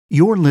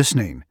You're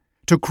listening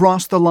to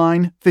Cross the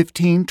Line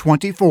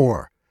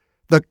 1524,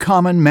 the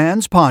Common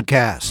Man's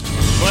Podcast.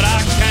 But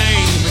I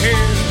came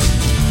here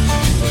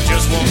for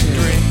just one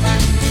drink.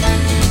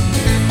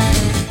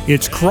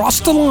 It's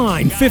Cross the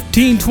Line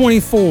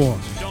 1524.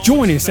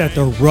 Join us at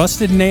the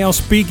Rusted Nail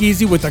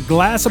Speakeasy with a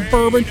glass of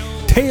bourbon,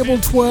 table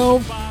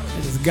 12,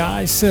 as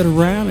guys sit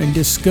around and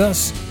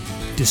discuss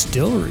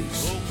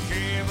distilleries,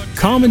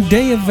 common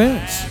day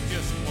events,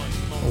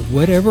 or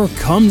whatever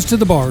comes to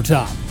the bar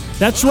top.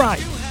 That's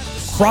right.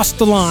 Cross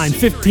the Line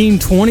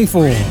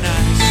 1524. Good-looking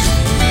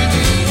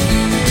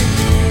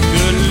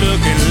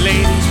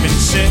ladies been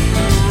sitting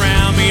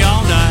around me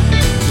all night.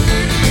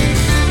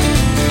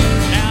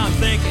 Now I'm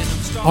thinking I'm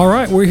starting. All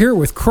right, we're here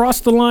with Cross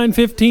the Line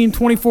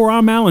 1524.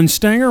 I'm Alan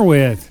Stanger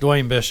with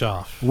Dwayne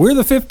Bischoff. We're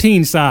the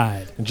 15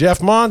 side.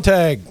 Jeff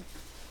Montag.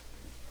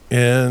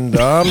 And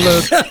I'm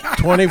the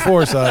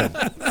 24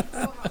 side.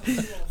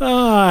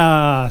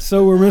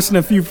 So we're missing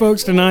a few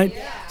folks tonight.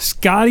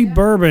 Scotty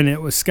Bourbon.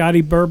 It was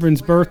Scotty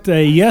Bourbon's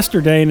birthday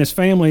yesterday, and his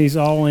family's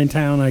all in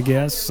town, I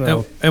guess.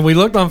 So And we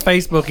looked on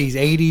Facebook. He's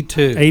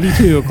 82.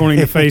 82, according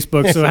to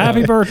Facebook. So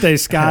happy birthday,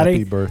 Scotty.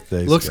 Happy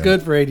birthday, Looks Scott.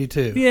 good for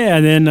 82. Yeah,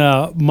 and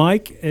then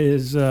Mike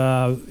is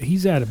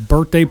he's at a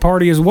birthday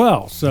party as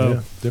well. So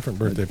Yeah, different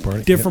birthday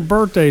party. different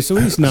birthday, so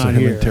he's So not him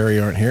here. and Terry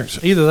aren't here.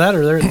 So Either that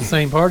or they're at the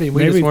same party and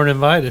we Maybe- just weren't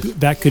invited.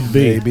 That could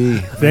be. maybe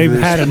They've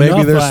had enough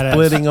Maybe they're of us.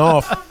 splitting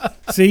off.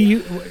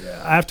 See,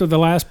 after the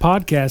last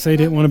podcast, they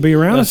didn't want to be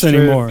around us That's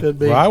true. anymore. Could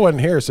be. Well, I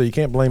wasn't here, so you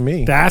can't blame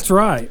me. That's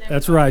right.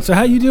 That's right. So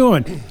how you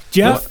doing?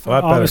 Jeff A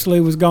lot better. obviously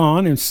was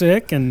gone and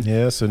sick, and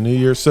Yeah, so New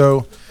Year.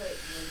 So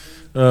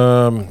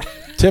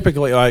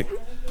typically, like,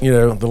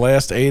 the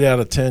last 8 out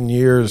of 10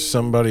 years,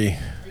 somebody,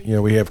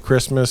 we have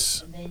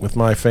Christmas with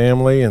my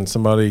family, and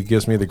somebody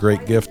gives me the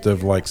great gift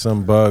of like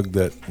some bug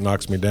that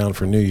knocks me down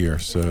for New Year.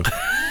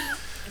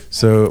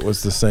 So it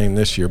was the same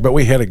this year, but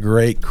we had a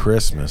great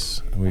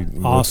Christmas.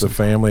 Awesome. With the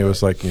family. It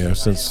was like,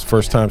 since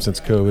first time since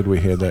COVID, we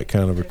had that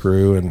kind of a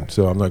crew, and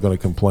so I'm not going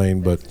to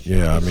complain. But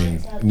yeah, I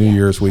mean, New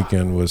Year's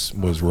weekend was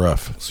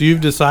rough. So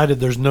you've decided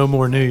there's no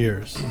more New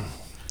Year's.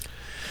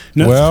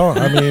 No. Well,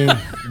 I mean,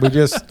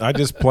 I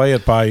just play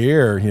it by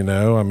ear,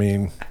 I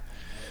mean,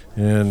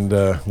 and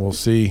we'll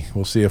see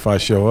if I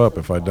show up.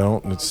 If I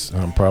don't,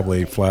 I'm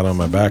probably flat on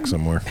my back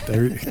somewhere.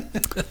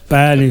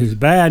 bad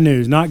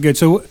news, not good.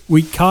 So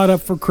we caught up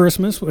for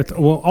Christmas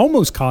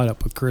almost caught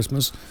up with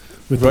Christmas.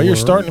 Well, you're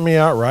starting me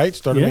out right.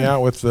 Starting me Yeah.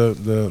 out with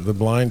the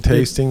blind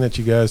tasting that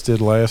you guys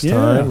did last Yeah.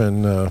 time,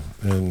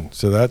 and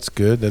so that's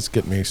good. That's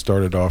getting me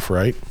started off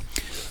right.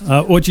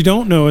 What you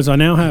don't know is I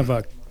now have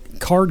a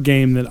card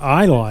game that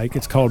I like.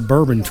 It's called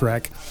Bourbon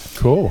Trek.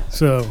 Cool.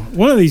 So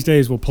one of these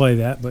days we'll play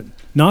that, but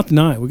not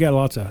tonight. We got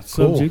lots of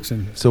Cool. subjects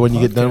and So when you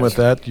get done podcasts. with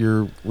that,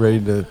 you're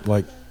ready to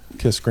like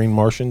kiss green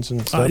Martians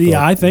and stuff.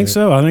 yeah, I think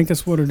so. I think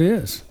that's what it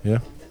is. Yeah.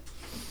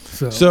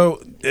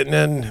 So And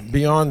then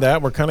beyond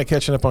that, we're kind of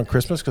catching up on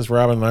Christmas because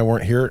Robin and I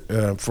weren't here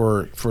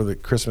for the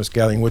Christmas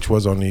gathering, which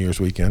was on New Year's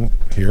weekend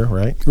here,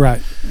 right?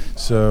 right.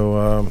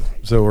 So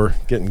we're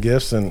getting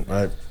gifts, and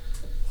I,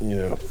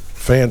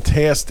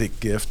 fantastic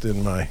gift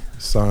in my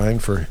sign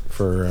for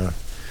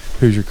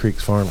Hoosier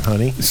Creek's Farm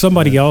Honey.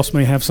 Somebody else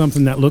may have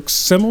something that looks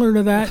similar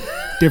to that,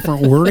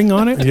 different wording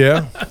on it.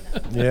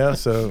 Yeah.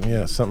 So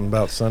something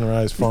about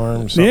Sunrise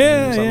Farms.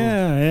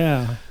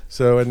 Yeah.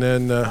 So, and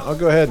then I'll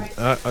go ahead.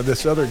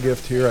 This other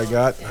gift here I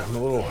got, I'm a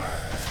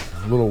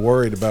little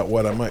worried about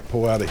what I might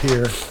pull out of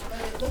here,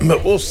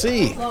 but we'll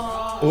see.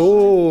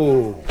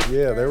 Oh,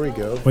 yeah, there we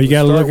go. Well, you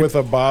gotta Start look at- with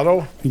a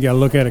bottle. You got to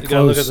look at it You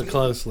gotta look close. at it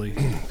closely.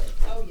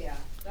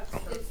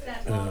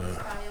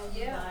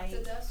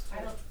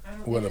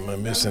 What am I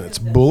missing? It's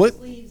Bullet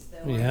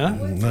Yeah.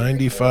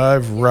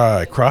 95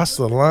 Rye. Cross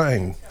the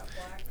line.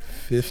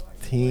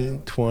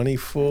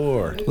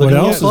 1524. What Look a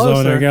else is little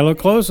on there? closer. Got to look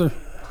closer.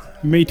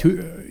 Me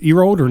too.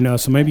 You're older now,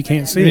 so maybe you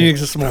can't see You need it. to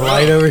get some more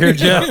light over here,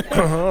 Jeff.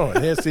 Oh,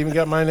 it's even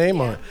got my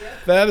name on it.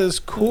 That is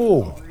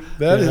cool.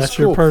 That's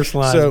cool. your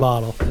personalized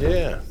bottle.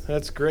 Yeah,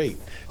 that's great.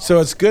 So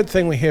it's a good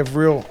thing we have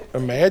real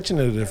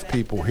imaginative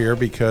people here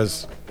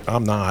because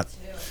I'm not.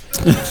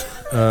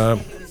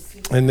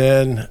 And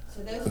then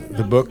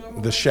the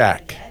book, The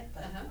Shack.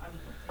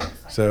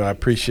 So I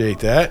appreciate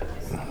that.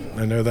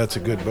 I know that's a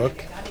good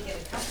book.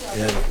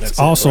 And that's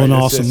Also it, an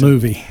right? awesome That's it.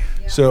 movie.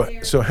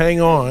 So hang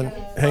on.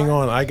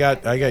 I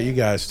got you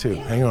guys too.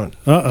 Hang on.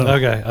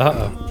 Okay.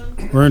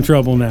 Uh-oh. We're in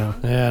trouble now.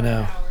 Yeah, I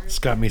know. It's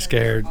got me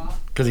scared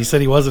because he said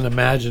he wasn't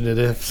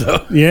imaginative.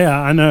 So Yeah,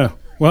 I know.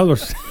 Well,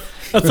 there's,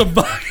 that's a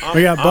bug.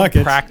 we got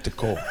buckets.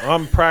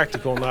 I'm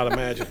practical, not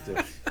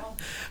imaginative.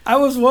 I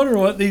was wondering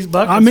what these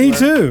buckets Me were.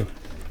 too.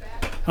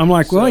 I'm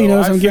like, well, So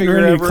as I I'm getting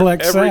figure ready to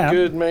collect every sap.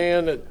 good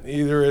man that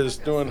either is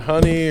doing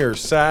honey or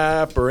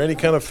sap or any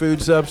kind of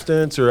food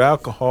substance or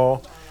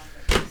alcohol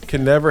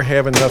can never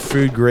have enough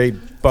food grade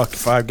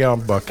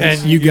 5-gallon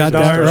buckets. And You got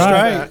that darn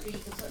right.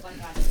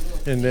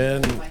 straight. And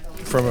then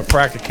from a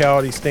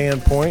practicality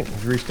standpoint,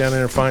 if you reach down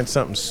there and find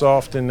something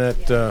soft in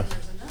that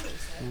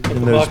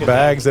in those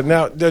bags. And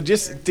now,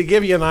 just to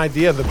give you an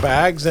idea, the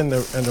bags and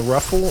the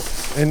ruffle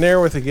in there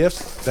with the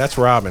gifts, that's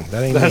Robin.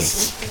 That ain't me.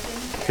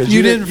 'Cause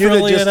You didn't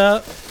frilly it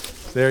up.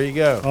 There you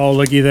go. Oh,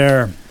 looky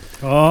there.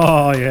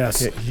 Oh,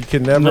 yes. You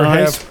can never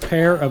Nice have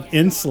pair of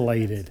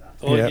insulated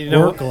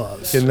work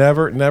gloves. can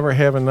never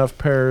have enough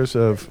pairs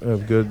of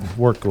good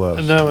work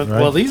gloves. No, right?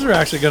 well, these are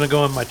actually going to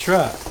go in my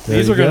truck. There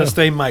These you are going go. to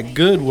stay my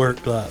good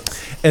work gloves.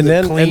 and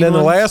then clean the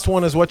ones. last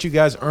one is what you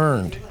guys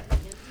earned.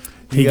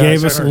 He You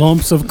gave guys us earned.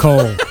 lumps of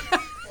coal.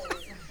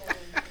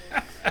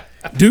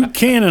 Duke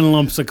Cannon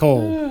lumps of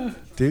coal.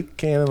 Duke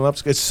Cannon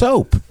lumps. It's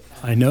soap.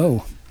 I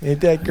know.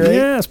 Ain't that great?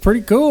 Yeah, it's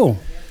pretty cool.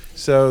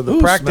 So the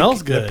Ooh,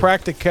 smells good. the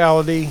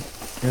practicality,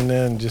 and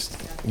then just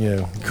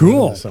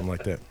Cool. something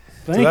like that.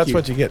 Thank so that's you.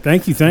 what you get.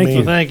 Thank you. I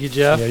mean, Thank you,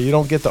 Jeff. Yeah, you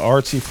don't get the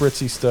artsy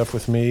fritzy stuff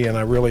with me, and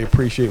I really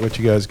appreciate what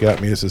you guys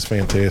got me. This is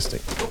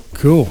fantastic.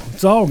 Cool.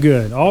 It's all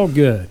good. All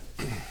good.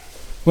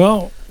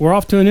 Well, we're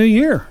off to a new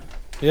year.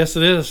 Yes,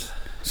 it is.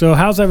 So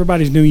how's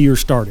everybody's new year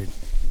started?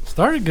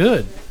 Started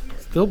good.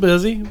 Still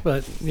busy,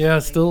 but yeah,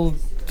 still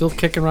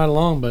kicking right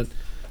along, but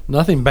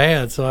nothing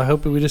bad. So I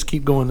hope that we just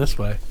keep going this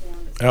way.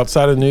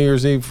 Outside of New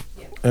Year's Eve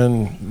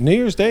and New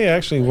Year's Day,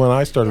 actually, when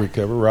I started to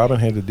recover, Robin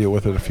had to deal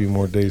with it a few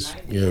more days,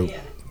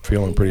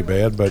 feeling pretty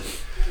bad. But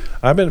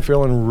I've been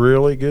feeling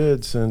really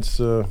good since,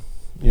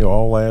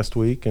 all last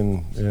week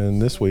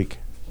and this week.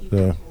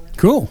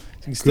 Cool.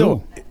 You can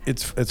still, Cool.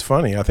 it's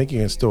funny. I think you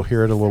can still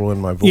hear it a little in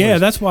my voice. Yeah,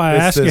 that's why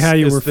I It's asked you how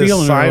you it's were this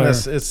feeling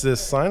Sinus, earlier. it's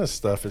this sinus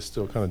stuff is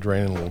still kind of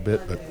draining a little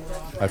bit, but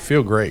I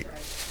feel great.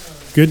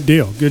 Good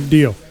deal. Good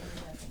deal.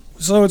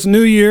 So it's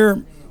New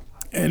Year,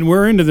 and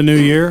we're into the new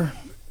year.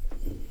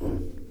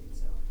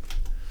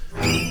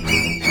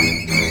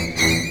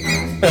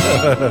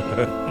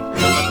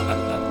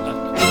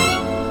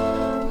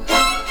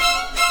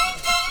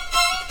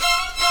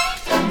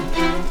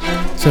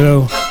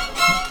 So,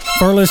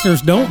 if our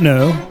listeners don't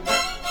know,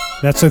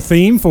 that's a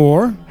theme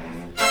for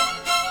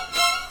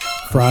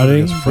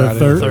Friday, It's Friday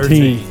the the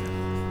 13th.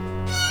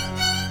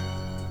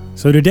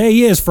 So today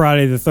is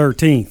Friday the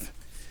 13th.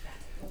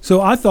 So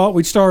I thought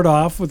we'd start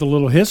off with a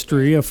little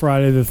history of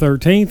Friday the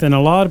 13th, and a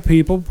lot of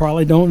people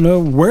probably don't know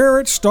where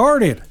it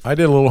started. I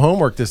did a little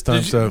homework this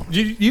time, so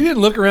You didn't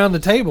look around the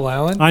table,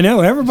 Alan. I know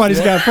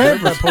everybody's got I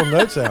papers. pulled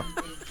notes out.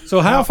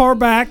 So how far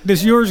back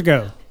does yours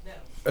go?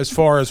 As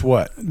far as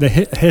what? The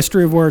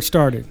history of where it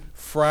started.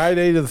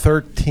 Friday the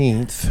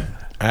 13th,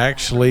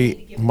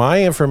 actually,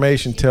 my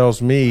information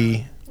tells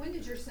me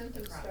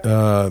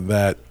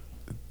that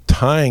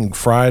tying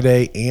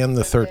Friday and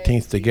the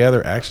 13th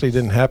together actually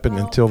didn't happen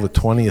until the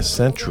 20th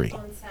century.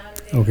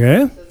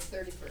 Okay.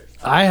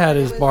 I had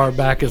as far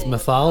back as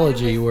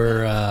mythology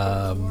where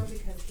I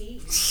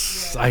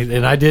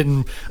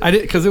didn't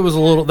because it was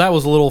that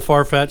was a little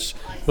far fetched.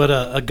 But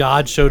a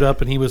god showed up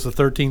and he was the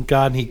 13th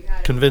god and he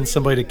convinced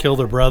somebody to kill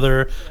their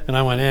brother and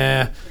I went,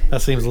 that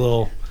seems a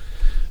little.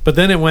 But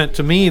then it went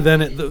to me.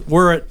 Then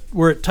where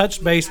it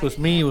touched base with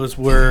me was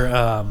where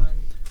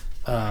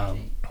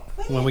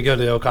when we go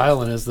to Oak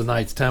Island is the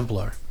Knights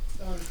Templar.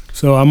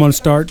 So I'm going to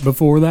start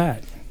before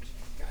that.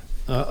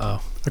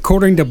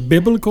 According to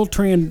biblical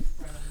tradition,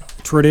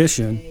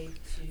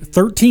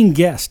 13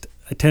 guests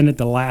attended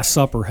the Last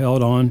Supper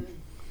held on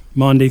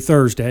Maundy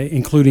Thursday,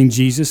 including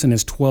Jesus and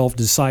his 12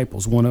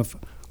 disciples, one of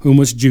whom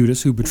was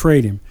Judas, who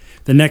betrayed him.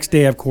 The next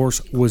day, of course,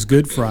 was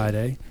Good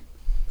Friday,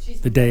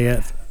 the day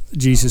of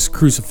Jesus'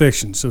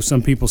 crucifixion. So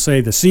some people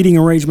say the seating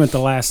arrangement at the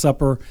Last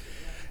Supper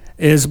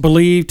is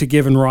believed to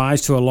give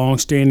rise to a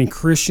long-standing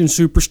Christian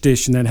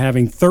superstition that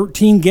having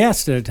 13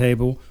 guests at a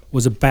table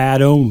was a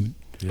bad omen,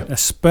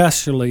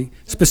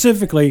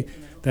 specifically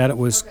that it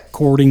was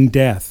courting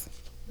death.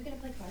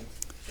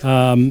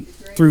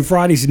 Through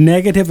Friday's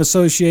negative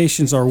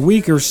associations are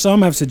weaker,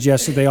 some have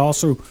suggested they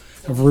also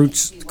have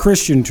roots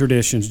Christian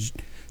traditions.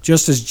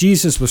 Just as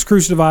Jesus was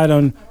crucified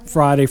on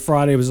Friday,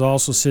 Friday was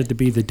also said to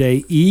be the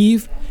day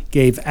Eve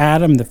gave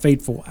Adam the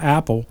fateful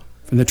apple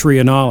from the tree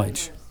of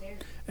knowledge,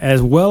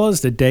 as well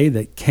as the day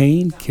that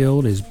Cain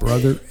killed his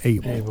brother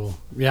Abel.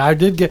 Yeah, I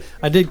did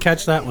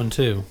catch that one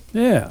too.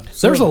 Yeah.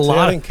 There's a I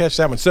lot. didn't catch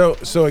that one. So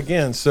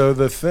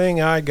the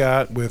thing I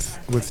got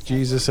with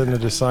Jesus and the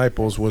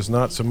disciples was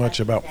not so much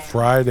about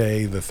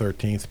Friday the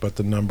 13th, but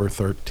the number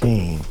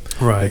 13.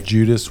 Right. That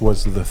Judas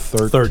was the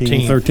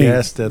 13th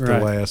guest at the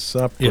Last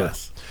Supper.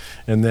 Yes.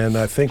 And then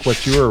I think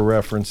what you were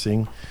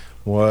referencing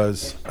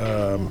was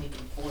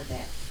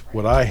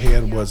what I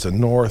had was a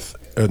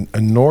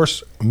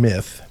Norse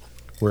myth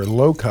where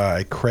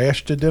Loki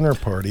crashed a dinner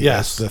party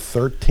as the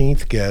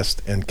 13th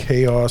guest, and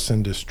chaos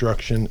and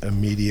destruction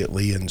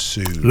immediately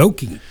ensued.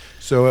 Loki.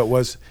 So it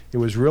was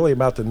really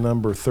about the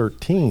number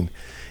 13.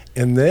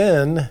 And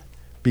then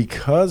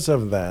because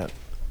of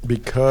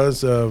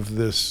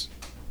this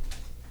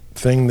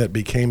thing that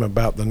became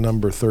about the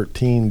number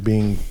 13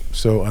 being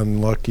so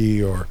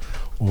unlucky or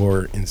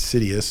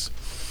insidious,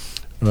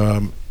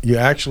 you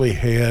actually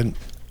had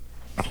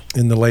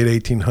in the late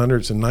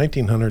 1800s and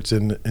 1900s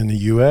in the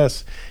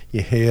U.S.,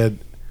 you had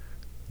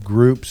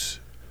groups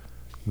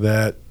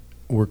that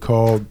were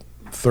called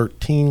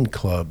 13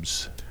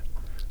 clubs.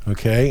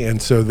 Okay,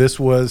 and so this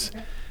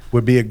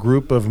would be a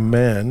group of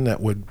men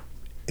that would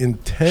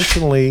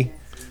intentionally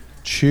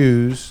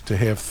choose to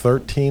have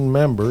 13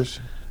 members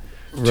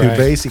to Right.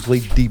 basically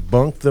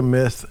debunk the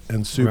myth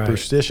and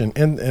superstition.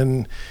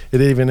 And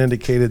it even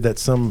indicated that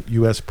some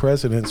U.S.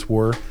 presidents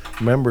were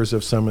members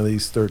of some of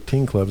these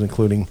 13 clubs,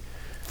 including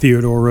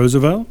Theodore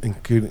Roosevelt,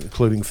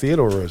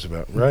 Theodore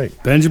Roosevelt. Right.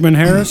 Benjamin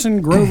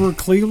Harrison, Grover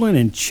Cleveland,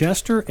 and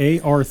Chester A.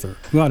 Arthur,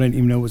 who I didn't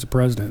even know was a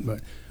president.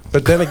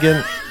 But then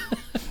again,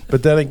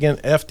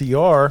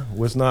 FDR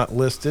was not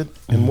listed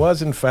and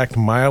was in fact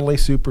mildly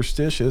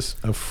superstitious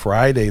of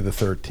Friday the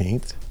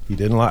 13th. He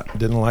didn't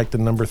like the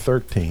number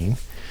 13.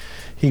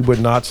 He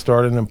would not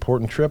start an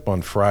important trip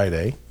on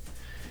Friday,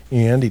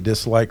 and he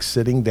disliked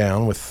sitting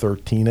down with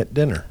 13 at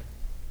dinner.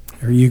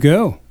 There you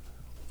go.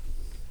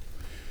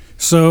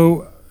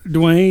 So,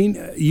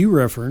 Dwayne, you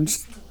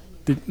referenced,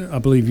 I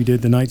believe you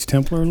did the Knights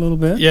Templar a little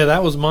bit. Yeah,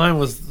 that was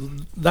mine.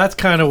 That's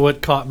kind of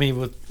what caught me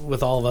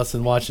with all of us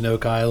in watching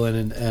Oak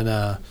Island,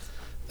 and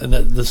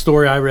the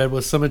story I read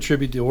was some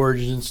attribute the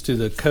origins to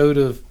the Code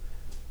of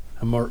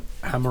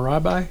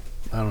Hammurabi.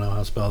 I don't know how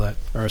to spell that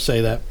or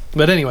say that,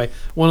 but anyway,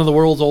 one of the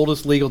world's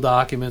oldest legal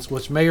documents,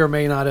 which may or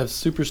may not have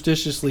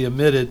superstitiously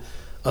omitted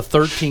a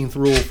 13th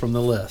rule from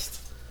the list.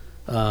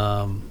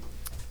 Well,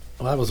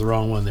 that was the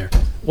wrong one there.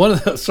 One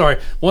of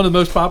the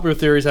most popular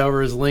theories,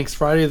 however, is links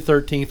Friday the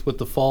 13th with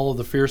the fall of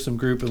the fearsome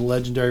group of the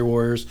legendary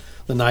warriors,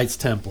 the Knights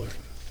Templar.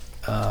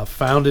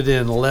 Founded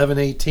in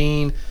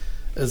 1118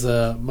 as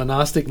a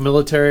monastic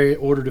military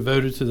order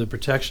devoted to the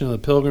protection of the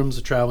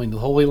pilgrims traveling to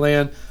the Holy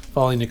Land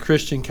following the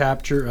Christian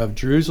capture of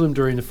Jerusalem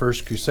during the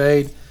First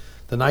Crusade,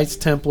 the Knights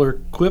Templar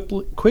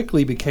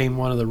quickly became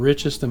one of the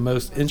richest and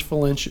most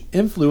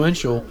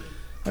influential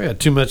I got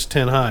too much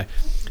 10 high.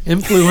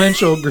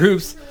 Influential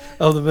groups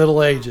of the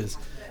Middle Ages.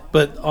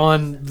 But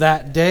on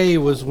that day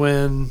was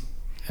when,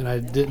 and I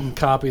didn't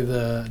copy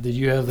did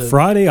you have the?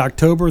 Friday,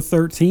 October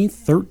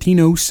 13th,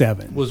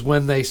 1307. Was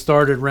when they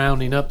started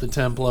rounding up the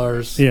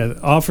Templars. Yeah,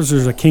 the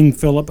officers of King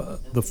Philip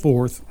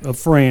IV of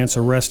France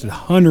arrested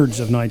hundreds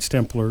of Knights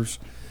Templars.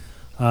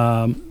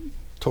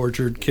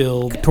 Tortured,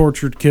 killed,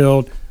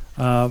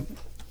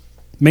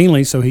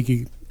 mainly so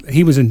he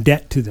was in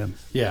debt to them.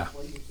 Yeah.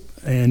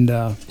 And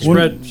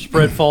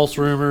spread false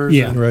rumors.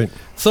 Yeah, right.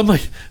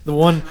 Somebody, the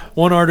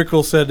one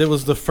article said it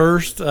was the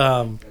first.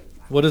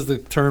 What is the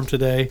term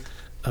today?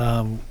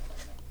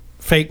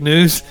 Fake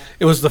news.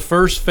 It was the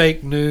first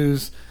fake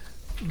news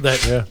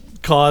that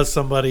caused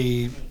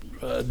somebody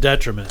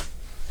detriment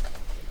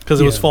because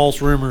it was false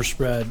rumors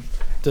spread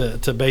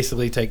to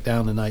basically take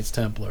down the Knights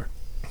Templar.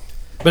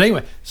 But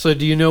anyway, so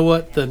do you know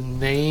what the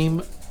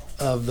name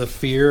of the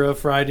fear of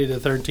Friday the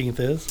 13th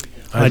is?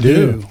 I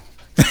do.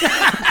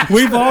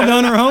 We've all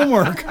done our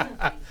homework.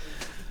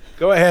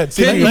 Go ahead.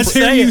 Let's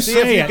hear you See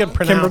if say you it. can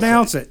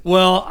pronounce it.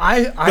 Well,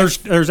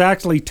 there's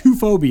actually two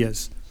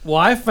phobias. Well,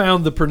 I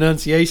found the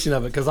pronunciation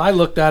of it because I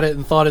looked at it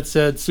and thought it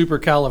said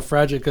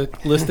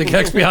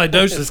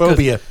supercalifragilisticexpialidocious.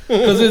 Phobia.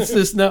 Because it's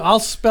this. No, I'll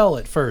spell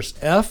it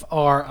first.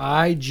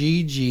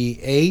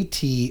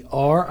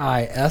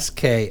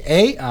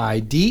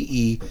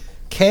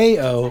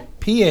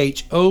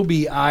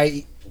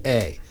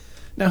 FRIGGATRISKAIDEKOPHOBIA.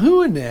 Now,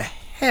 who in the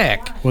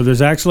heck? Well,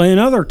 there's actually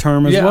another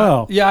term as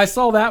well. Yeah, I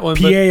saw that one.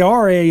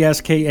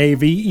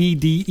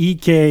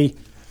 PARASKAVEDEK.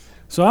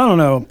 So I don't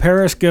know.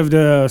 Paris give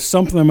the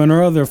something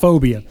or other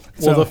phobia.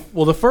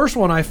 Well, the first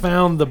one I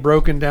found the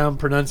broken down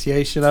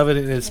pronunciation of it,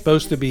 and it's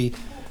supposed to be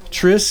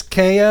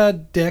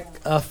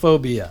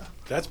triskaidekaphobia.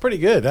 That's pretty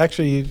good.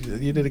 Actually,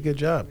 you did a good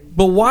job.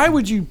 But why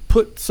would you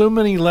put so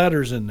many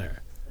letters in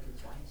there?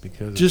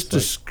 Because just to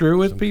screw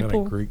with some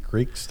people? kind of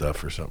Greek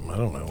stuff or something. I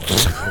don't know.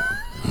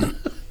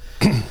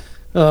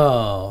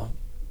 Oh,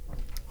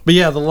 but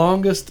yeah, the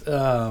longest.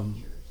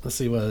 Let's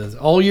see what it is.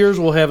 All years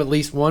will have at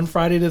least one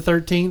Friday the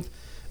 13th.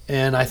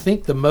 And I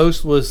think the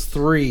most was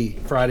 3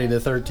 Friday the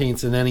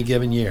 13th in any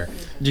given year.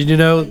 Did you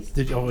know,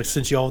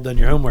 since you all have done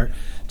your homework,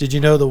 did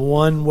you know the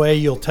one way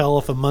you'll tell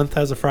if a month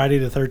has a Friday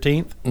the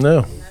 13th?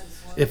 No.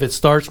 If it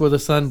starts with a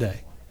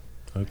Sunday.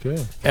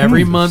 Okay.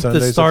 Every month that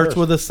Sunday's starts the first.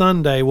 with a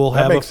Sunday will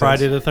That have a makes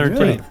Friday sense. the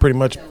 13th. Pretty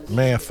much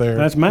math there.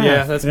 That's math.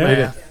 Yeah, that's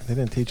math. They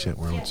didn't teach that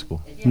well at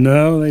school.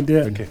 No, they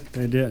didn't. Okay.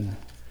 They didn't.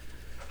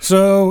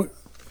 So,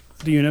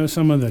 do you know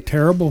some of the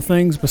terrible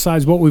things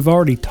besides what we've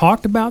already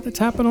talked about that's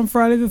happened on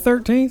Friday the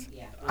 13th?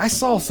 I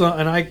saw some,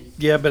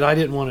 but I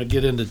didn't want to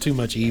get into too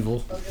much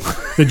evil.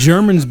 The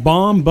Germans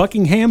bombed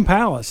Buckingham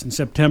Palace in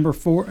September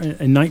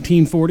in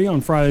 1940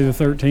 on Friday the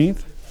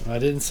 13th. I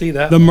didn't see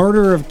that. The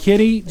murder of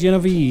Kitty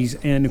Genovese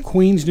in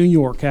Queens, New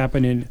York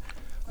happened in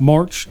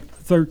March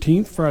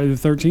 13th, Friday the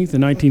 13th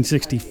in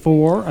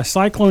 1964. A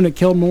cyclone that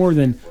killed more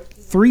than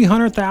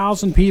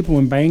 300,000 people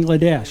in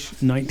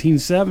Bangladesh in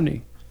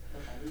 1970.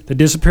 The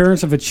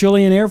disappearance of a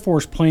Chilean Air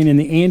Force plane in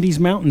the Andes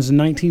Mountains in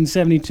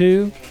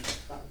 1972.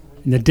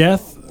 And the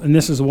death, and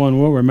this is the one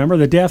we'll remember,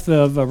 the death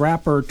of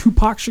rapper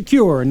Tupac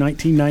Shakur in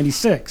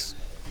 1996.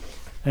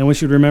 And we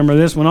should remember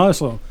this one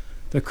also.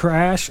 The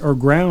crash or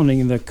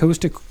grounding of the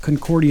Costa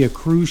Concordia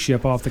cruise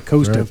ship off the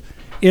coast of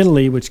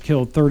Italy, which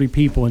killed 30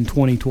 people in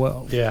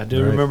 2012. Yeah, I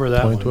do remember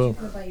that one.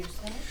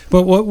 2012.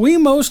 But what we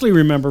mostly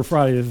remember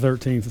Friday the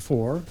 13th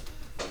for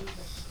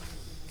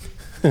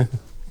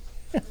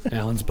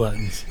Alan's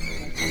buttons.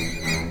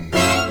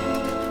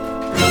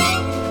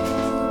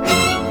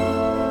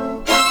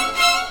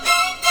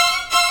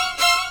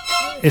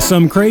 is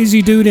some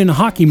crazy dude in a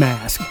hockey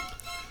mask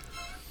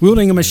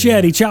wielding a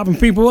machete, chopping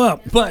people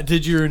up. But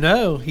did you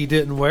know he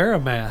didn't wear a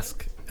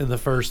mask in the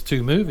first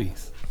 2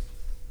 movies?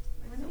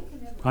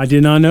 I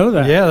did not know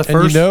that. Yeah, the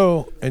first.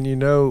 And you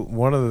know,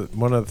 one of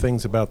the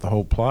things about the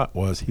whole plot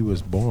was he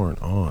was born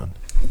on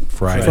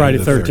Friday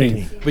the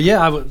 13th. But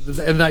yeah,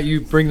 and that you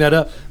bring that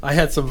up. I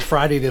had some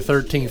Friday the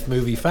 13th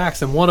movie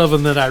facts, and one of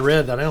them that I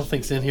read that I don't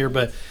think's in here,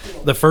 but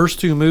the first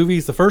 2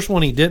 movies, the first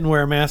one he didn't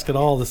wear a mask at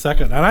all. The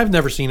second, and I've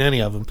never seen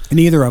any of them.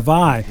 Neither have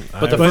I.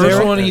 But the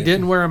first one he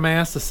didn't wear a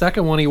mask. The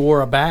second one he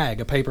wore a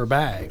paper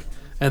bag,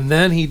 and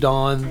then he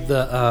donned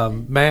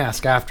the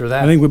mask after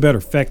that. I think we better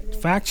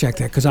fact check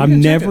that because I've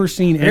never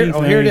seen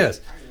anything. Here it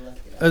is.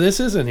 This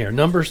is in here.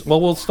 Numbers.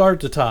 Well, we'll start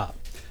at the top.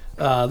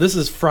 This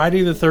is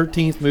Friday the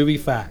 13th movie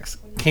facts.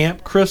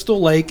 Camp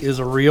Crystal Lake is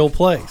a real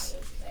place.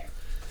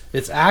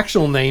 Its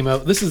actual name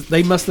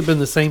they must have been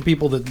the same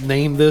people that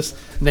named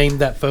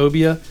that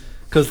phobia,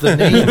 because the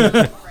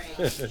name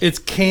it's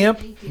Camp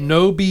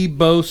Nobi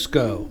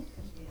Bosco,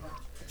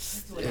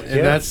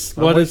 and that's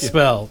what it's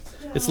spelled.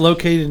 It's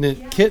located in the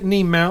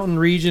Kootenai Mountain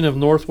region of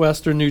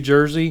northwestern New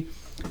Jersey.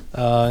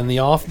 In the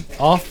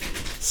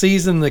off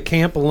season, the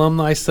camp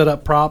alumni set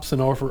up props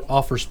and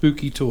offer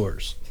spooky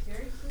tours.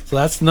 So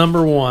that's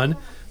number 1.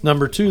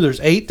 Number 2, there's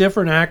 8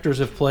 different actors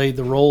have played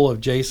the role of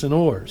Jason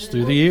Ores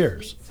through the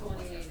years.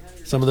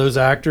 Some of those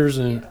actors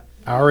and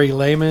Ari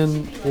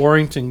Lehman,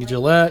 Warrington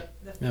Gillette,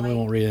 and we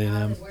won't read any of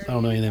them. I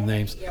don't know any of them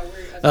names.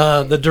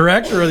 The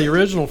director of the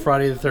original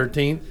Friday the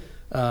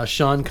 13th,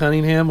 Sean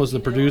Cunningham, was the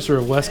producer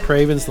of Wes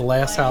Craven's The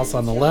Last House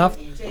on the Left,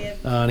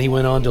 and he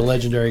went on to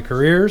legendary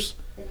careers.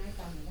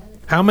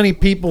 How many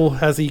people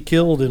has he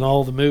killed in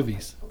all the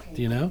movies?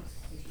 Do you know?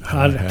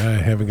 I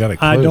haven't got a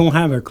clue. I don't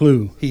have a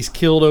clue. He's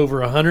killed over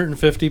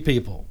 150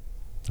 people.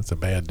 That's a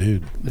bad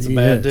dude. It's a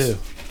bad dude.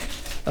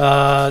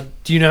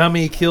 Do you know how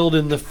many he killed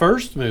in the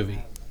first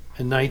movie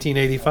in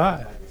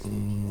 1985?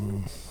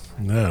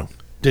 No.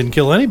 Didn't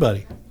kill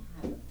anybody.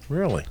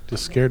 Really?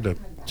 Just scared the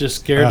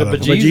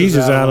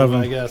bejesus out of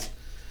him, I guess.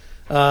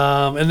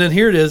 And then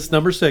here it is,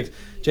 number 6.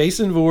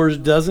 Jason Voorhees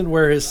doesn't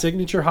wear his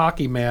signature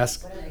hockey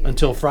mask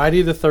until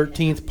Friday the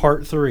 13th,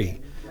 Part 3.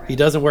 He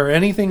doesn't wear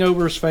anything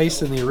over his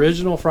face in the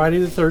original Friday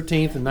the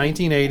 13th in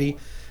 1980,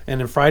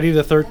 and in Friday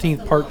the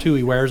 13th, Part 2,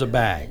 he wears a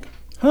bag.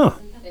 Huh.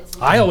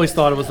 I always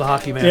thought it was the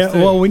hockey mask. Yeah, too.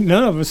 well,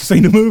 none of us have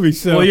seen the movie,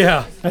 so Well,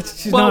 yeah.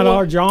 that's just not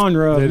our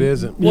genre. It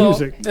isn't.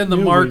 Music. Well, and the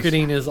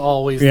marketing is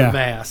always the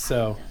mask.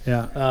 So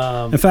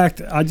Yeah. In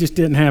fact, I just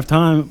didn't have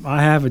time.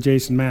 I have a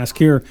Jason mask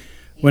here.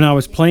 When I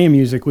was playing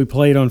music, we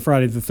played on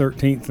Friday the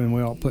 13th, and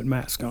we all put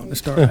masks on to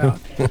start out.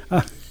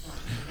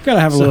 Gotta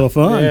have a little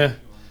fun. Yeah.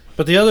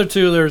 But the other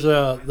 2,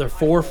 there are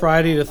 4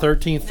 Friday the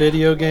 13th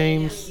video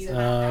games.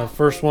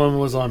 First one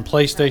was on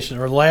PlayStation,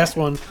 or the last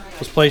one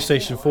was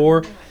PlayStation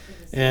 4.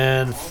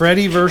 And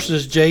Freddy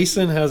vs.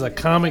 Jason has a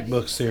comic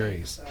book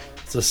series.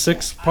 It's a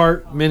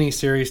 6-part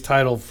miniseries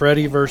titled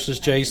Freddy vs.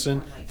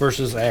 Jason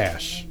vs.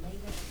 Ash.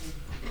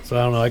 So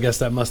I don't know. I guess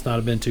that must not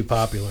have been too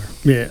popular.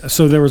 Yeah.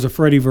 So there was a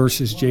Freddy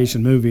versus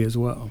Jason movie as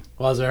well.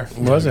 Was there?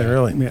 Was it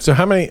really? Yeah. So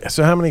how many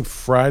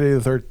Friday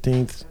the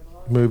 13th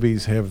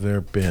movies have there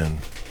been?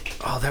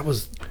 Oh, that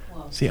was.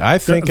 See, I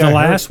think the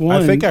last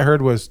one. I think I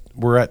heard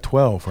we're at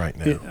 12 right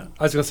now.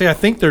 I was gonna say I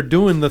think they're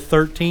doing the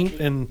 13th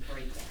and.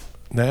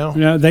 Now?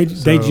 No, they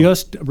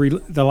just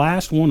the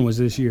last one was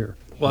this year.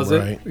 Was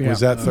right. it? Was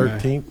that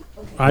 13th?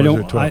 I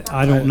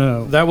don't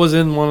know. That was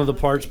in one of the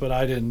parts, but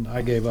I didn't.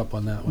 I gave up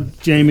on that one.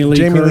 Jamie Lee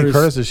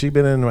Curtis. Has she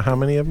been in how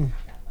many of them?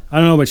 I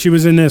don't know, but she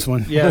was in this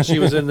one. Yeah, she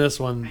was in this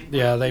one.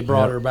 Yeah, they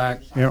brought her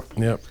back.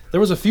 Yep. There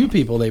was a few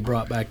people they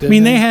brought back. Didn't I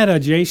mean, they had a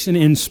Jason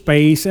in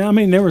space. I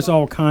mean, there was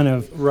all kind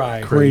of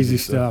crazy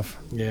stuff.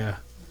 Yeah.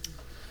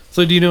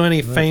 So, do you know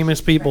any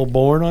famous people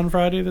born on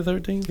Friday the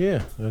 13th?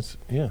 Yeah,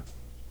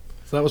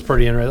 So that was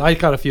pretty interesting. I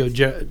got a few.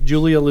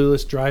 Julia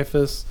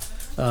Louis-Dreyfus,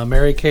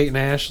 Mary Kate and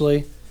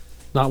Ashley.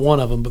 Not one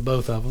of them, but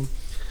both of them.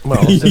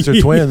 Well, since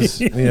they're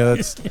twins, yeah,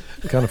 that's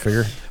kind of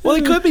figure. Well,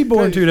 they could be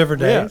born 2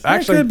 different days. Yeah,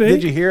 actually,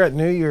 did you hear at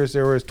New Year's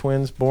there was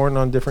twins born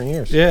on different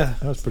years? Yeah,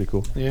 that was pretty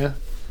cool. Yeah.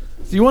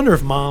 So you wonder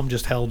if Mom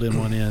just held in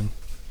one in.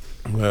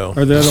 Well,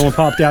 or the other one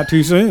popped out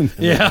too soon.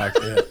 Yeah.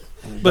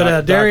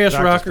 But Darius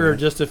Rucker,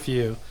 just a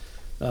few,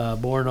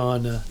 born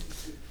on.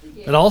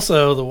 And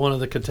also, one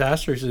of the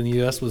catastrophes in the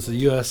U.S. was the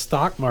U.S.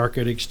 stock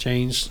market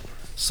exchange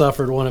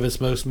suffered one of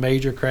its most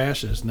major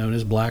crashes, known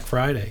as Black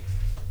Friday.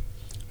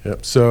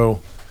 Yep.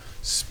 So,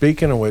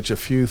 speaking of which, a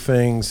few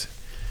things.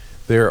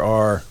 There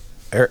are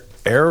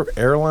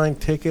airline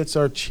tickets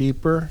are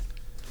cheaper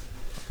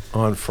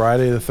on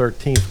Friday the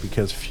 13th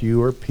because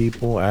fewer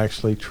people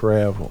actually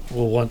travel.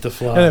 We'll want to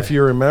fly. And if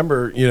you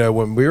remember,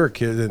 when we were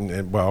kids,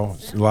 and well,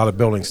 a lot of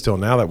buildings still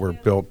now that were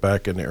built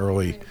back in the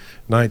early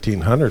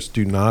 1900s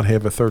do not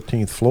have a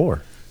 13th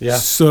floor. Yeah.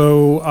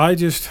 So I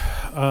just,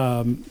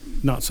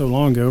 not so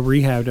long ago,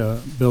 rehabbed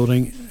a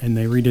building, and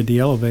they redid the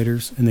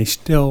elevators, and they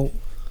still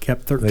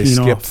kept 13 They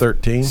skipped off.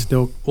 13?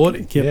 Still What?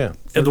 kept Yeah.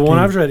 And the one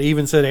 13. I've read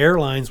even said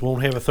airlines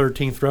won't have a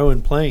 13th row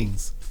in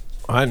planes.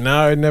 I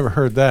never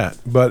heard that,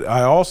 but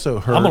I also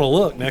heard. I'm going to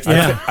look next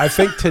Yeah. time. I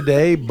think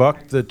today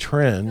bucked the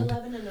trend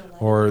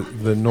or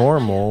the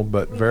normal,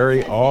 but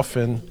very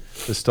often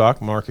the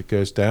stock market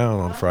goes down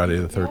on Friday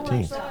the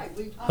 13th.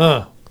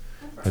 Huh.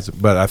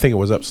 But I think it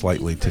was up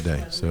slightly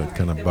today, so it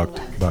kind of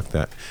bucked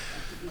that.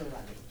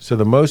 So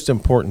the most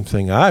important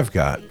thing I've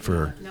got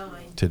for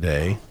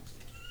today,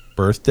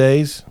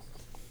 birthdays.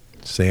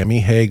 Sammy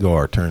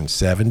Hagar turned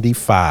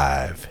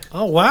 75.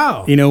 Oh,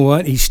 wow. You know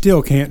what? He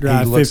still can't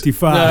drive looks-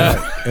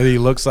 55. And he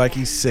looks like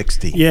he's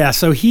 60. Yeah,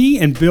 so he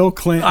and Bill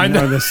Clinton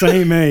are the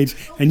same age,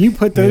 and you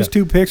put those Yeah.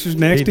 two pictures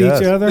next He to does.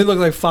 each They other. look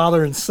like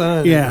father and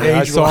son. Yeah.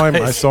 I saw him. I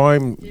age-wise. saw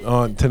him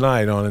on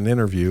tonight on an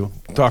interview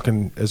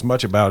talking as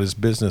much about his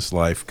business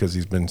life because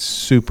he's been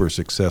super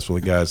successful.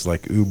 The guy's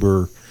like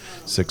uber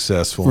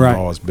successful Right. in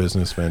all his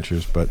business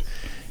ventures, but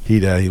he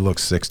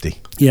looks 60.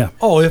 Yeah.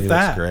 Oh, if He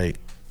that. looks great.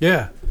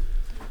 Yeah.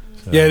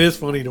 Yeah, it is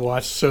funny to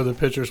watch. Show the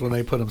pictures when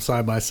they put them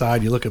side by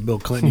side. You look at Bill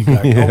Clinton, you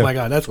go, "Oh my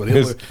God, that's what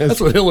Hillary.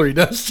 That's what Hillary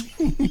does."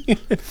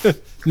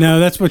 No,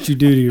 that's what you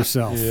do to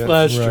yourself.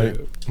 That's right.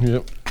 true.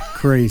 Yep.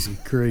 Crazy.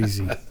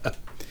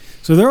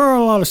 So there are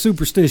a lot of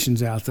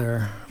superstitions out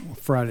there.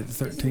 Friday the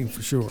 13th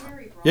for sure.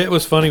 Yeah, it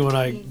was funny when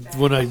I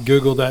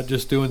Googled that,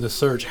 just doing the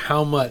search,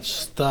 how much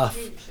stuff.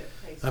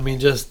 I mean,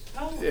 just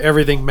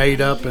everything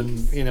made up,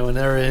 and and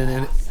they're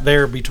in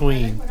there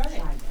between.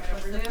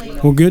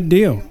 Well, good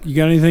deal. You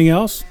got anything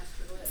else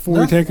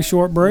before we take a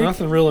short break?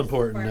 Nothing real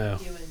important now.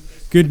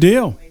 Good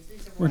deal.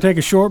 We're going to take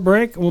a short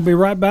break, and we'll be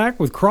right back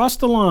with Cross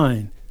the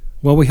Line.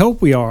 Well, we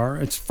hope we are.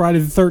 It's Friday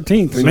the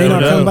 13th. It may never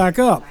not come know. back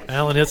up.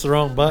 Alan hits the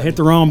wrong button. Hit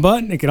the wrong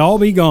button, it could all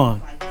be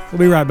gone. We'll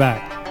be right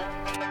back.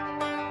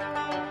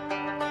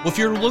 Well, if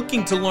you're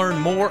looking to learn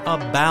more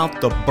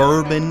about the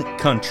bourbon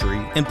country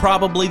in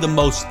probably the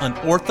most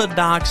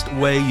unorthodox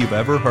way you've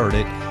ever heard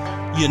it,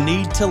 you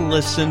need to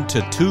listen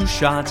to Two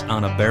Shots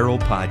on a Barrel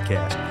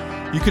podcast.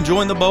 You can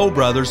join the Bow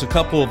Brothers, a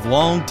couple of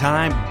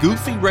long-time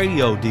goofy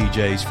radio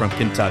DJs from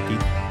Kentucky,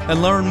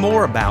 and learn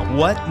more about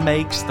what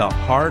makes the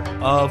heart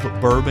of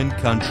bourbon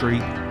country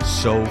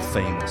so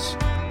famous.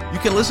 You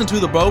can listen to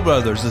the Bow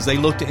Brothers as they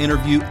look to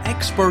interview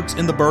experts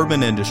in the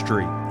bourbon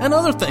industry and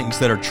other things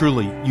that are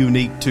truly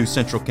unique to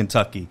Central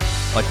Kentucky,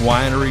 like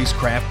wineries,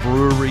 craft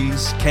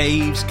breweries,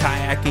 caves,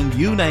 kayaking,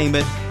 you name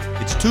it.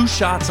 It's Two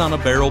Shots on a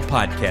Barrel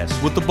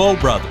podcast with the Bow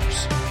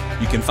Brothers.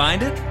 You can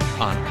find it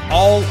on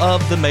all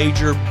of the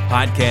major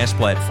podcast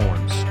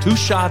platforms. Two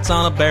Shots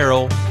on a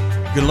Barrel.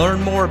 You can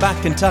learn more about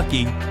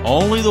Kentucky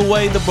only the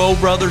way the Bow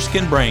Brothers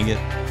can bring it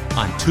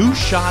on Two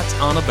Shots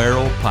on a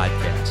Barrel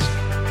podcast.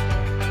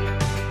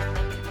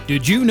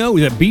 Did you know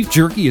that beef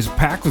jerky is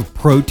packed with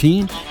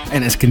protein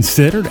and is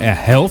considered a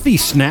healthy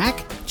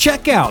snack?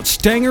 Check out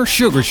Stanger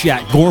Sugar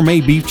Shack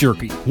Gourmet Beef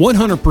Jerky.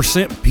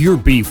 100% pure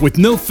beef with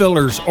no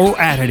fillers or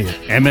additive.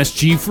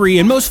 MSG free,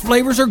 and most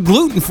flavors are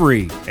gluten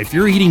free. If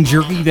you're eating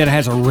jerky that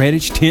has a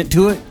reddish tint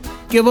to it,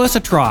 give us a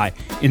try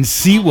and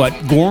see what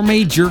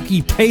gourmet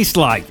jerky tastes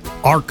like.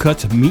 Our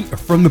cuts of meat are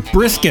from the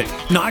brisket,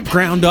 not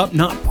ground up,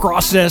 not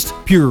processed,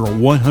 pure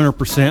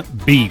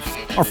 100%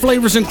 beef. Our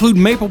flavors include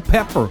maple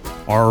pepper,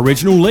 our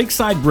original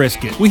lakeside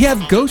brisket. We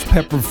have ghost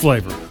pepper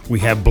flavor. We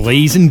have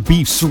blazing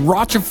beef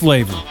sriracha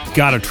flavor.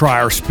 Gotta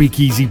try our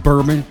speakeasy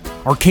bourbon,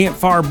 our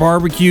campfire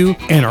barbecue,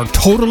 and our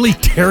totally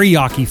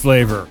teriyaki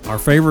flavor. Our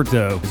favorite,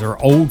 though, is our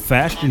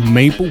old-fashioned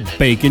maple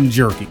bacon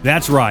jerky.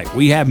 That's right,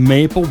 we have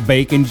maple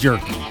bacon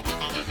jerky.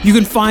 You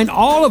can find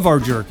all of our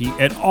jerky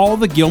at all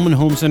the Gilman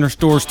Home Center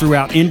stores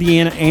throughout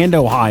Indiana and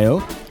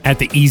Ohio, at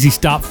the Easy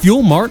Stop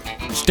Fuel Mart,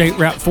 State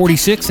Route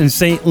 46 in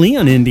St.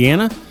 Leon,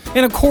 Indiana,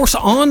 and of course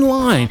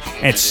online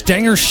at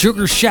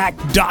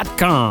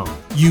StangerSugarShack.com.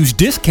 Use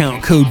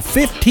discount code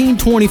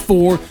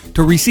 1524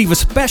 to receive a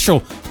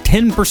special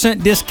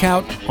 10%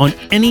 discount on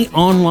any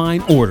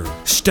online order.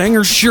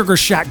 Stanger Sugar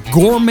Shack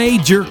Gourmet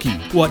Jerky,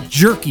 what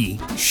jerky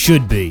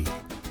should be.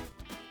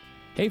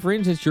 Hey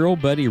friends, it's your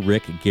old buddy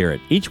Rick Garrett.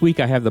 Each week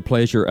I have the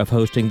pleasure of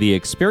hosting the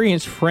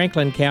Experience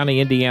Franklin County,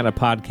 Indiana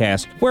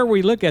podcast, where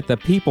we look at the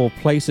people,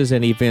 places,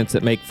 and events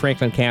that make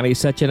Franklin County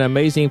such an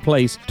amazing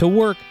place to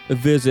work,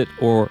 visit,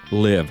 or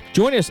live.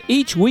 Join us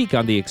each week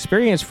on the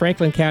Experience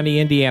Franklin County,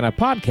 Indiana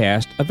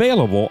podcast,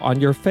 available on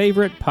your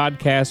favorite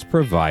podcast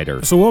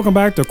provider. So welcome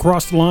back to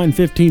Across the Line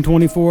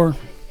 1524.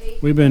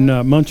 We've been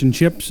munching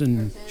chips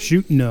and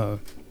shooting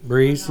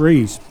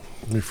Breeze.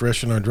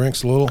 Refreshing our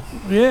drinks a little.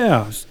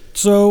 Yeah.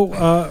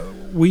 So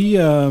we,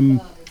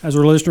 as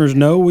our listeners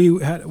know, we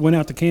went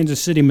out to Kansas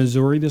City,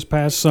 Missouri this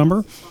past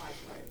summer.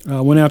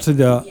 Went out to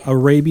the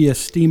Arabia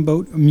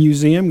Steamboat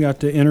Museum. Got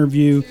to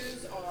interview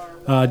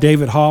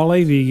David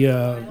Hawley,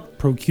 the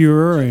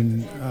procurer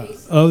and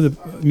of the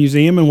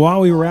museum. And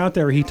while we were out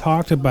there, he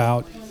talked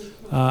about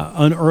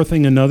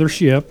unearthing another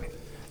ship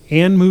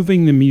and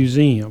moving the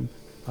museum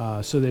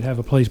so they'd have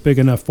a place big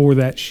enough for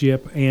that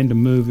ship and to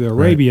move the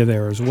Arabia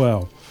there as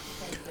well.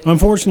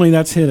 Unfortunately,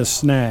 that's hit a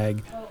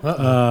snag.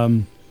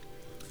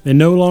 They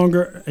no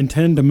longer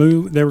intend to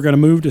move. They were going to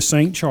move to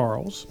St.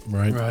 Charles.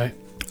 Right.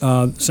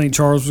 St.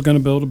 Charles was going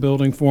to build a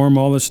building for him,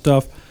 all this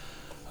stuff.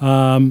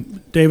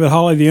 David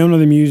Hawley, the owner of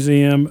the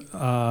museum,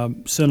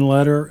 sent a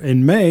letter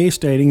in May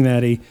stating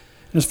that he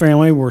and his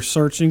family were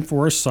searching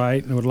for a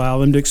site that would allow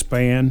them to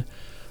expand,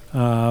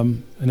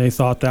 and they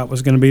thought that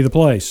was going to be the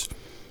place.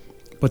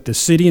 But the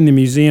city and the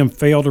museum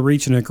failed to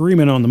reach an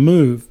agreement on the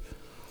move.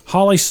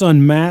 Hawley's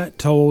son Matt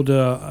told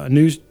a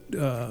news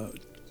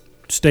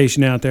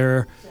station out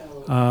there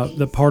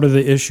that part of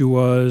the issue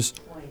was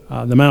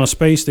the amount of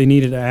space they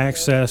needed to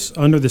access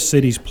under the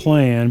city's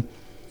plan,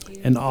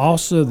 and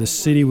also the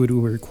city would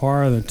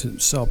require them to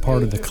sell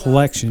part of the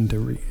collection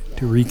to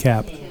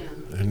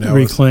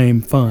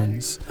reclaim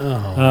funds.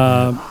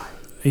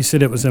 He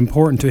said it was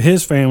important to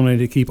his family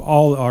to keep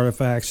all the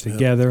artifacts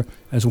together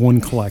as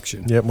one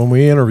collection. Yeah, when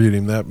we interviewed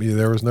him,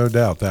 there was no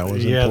doubt that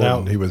was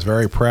important. He was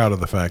very proud of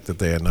the fact that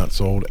they had not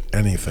sold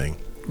anything.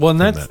 Well, and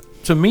that's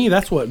to me,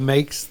 that's what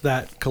makes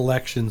that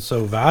collection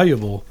so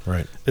valuable.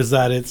 Right, is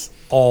that it's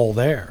all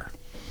there.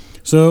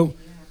 So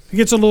it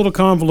gets a little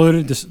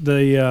convoluted.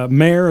 The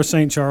mayor of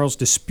St. Charles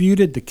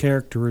disputed the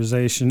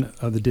characterization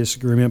of the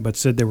disagreement, but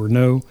said there were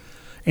no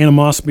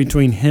animosity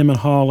between him and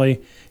Hawley.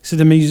 He said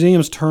the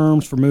museum's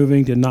terms for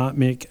moving did not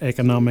make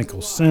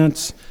economical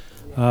sense.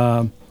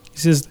 He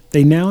says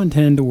they now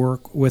intend to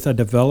work with a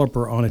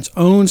developer on its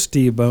own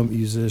steamboat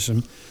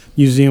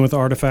museum with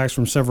artifacts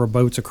from several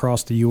boats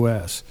across the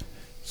U.S.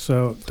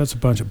 So that's a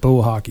bunch of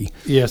bull hockey.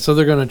 Yeah, so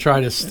they're going to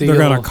try to steal. They're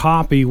going to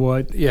copy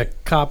what? Yeah,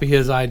 copy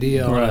his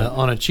idea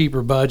on a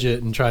cheaper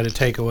budget and try to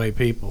take away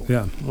people.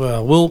 Yeah.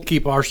 Well, we'll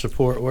keep our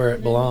support where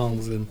it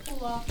belongs, and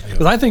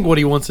because I think what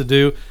he wants to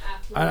do,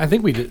 I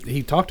think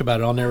he talked about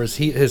it on there. Is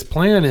his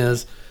plan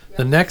is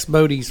the next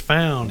boat he's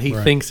found, he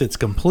thinks it's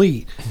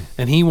complete,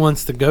 and he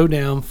wants to go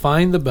down,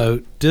 find the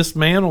boat,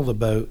 dismantle the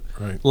boat,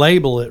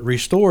 label it,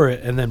 restore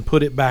it, and then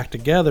put it back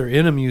together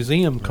in a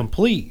museum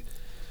complete.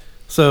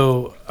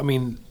 So, I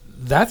mean,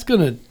 that's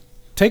going to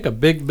take a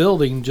big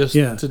building just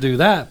to do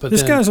that. But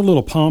this guy's a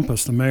little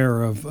pompous, the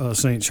mayor of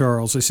St.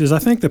 Charles. He says, I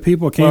think the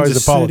people of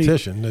Kansas City... Well, he's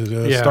a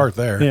politician. Start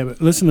there. Yeah, but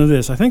listen to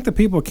this. I think the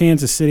people of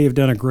Kansas City have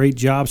done a great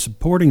job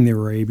supporting the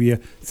Arabia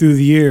through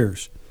the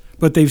years.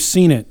 But they've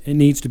seen it. It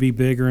needs to be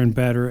bigger and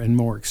better and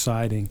more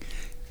exciting.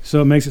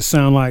 So it makes it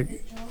sound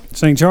like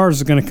St. Charles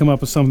is going to come up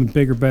with something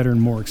bigger, better,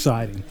 and more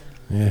exciting.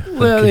 Yeah.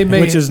 Well,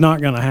 which is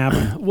not going to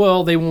happen.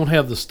 Well, they won't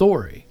have the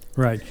story.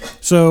 Right.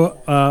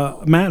 So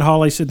Matt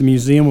Hawley said the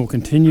museum will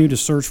continue to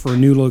search for a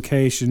new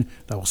location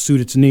that will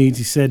suit its needs.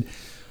 He said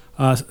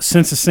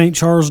since the St.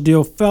 Charles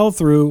deal fell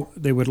through,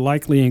 they would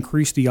likely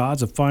increase the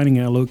odds of finding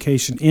a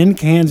location in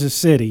Kansas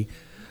City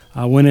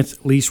when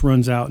its lease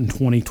runs out in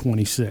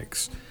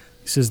 2026.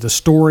 He says the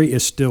story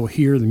is still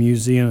here. The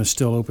museum is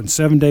still open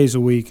 7 days a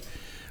week.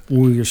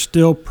 We are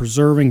still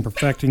preserving,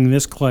 perfecting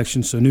this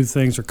collection, so new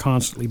things are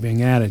constantly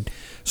being added.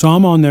 So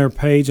I'm on their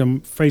page,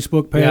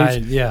 Facebook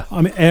page. Yeah.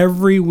 I mean,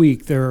 every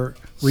week they're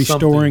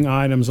restoring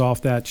items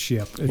off that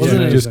ship.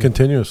 Wasn't it just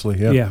continuously?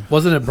 Yeah.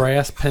 Wasn't it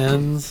brass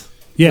pens?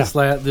 Yeah.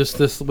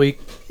 This week.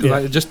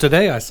 Yeah. Just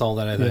today I saw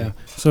that. I think. Yeah.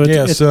 So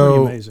it's pretty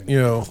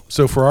amazing.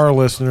 So for our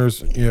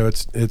listeners,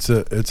 it's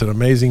an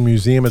amazing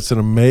museum. It's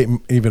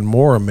an even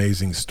more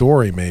amazing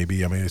story.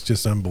 Maybe. I mean, it's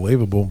just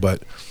unbelievable.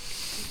 But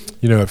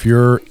if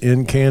you're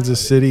in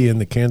Kansas City, in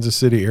the Kansas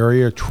City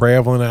area,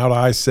 traveling out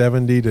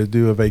I-70 to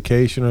do a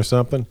vacation or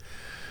something,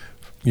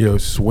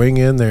 swing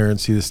in there and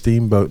see the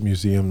Steamboat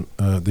Museum,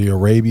 the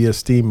Arabia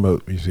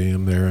Steamboat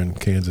Museum there in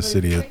Kansas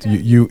City.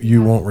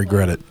 You won't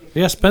regret it.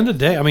 Yeah, spend a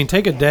day. I mean,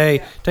 take a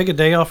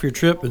day off your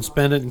trip and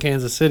spend it in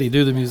Kansas City.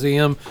 Do the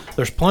museum.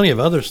 There's plenty of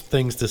other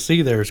things to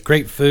see. There's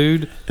great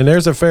food, and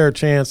there's a fair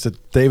chance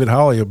that David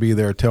Hawley will be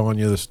there telling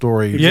you the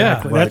story.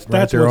 Yeah, right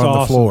there what's on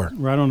awesome. The floor.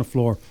 Right on the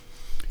floor.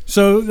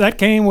 So that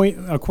came. We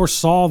of course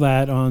saw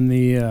that on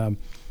the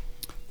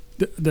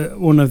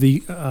one of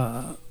the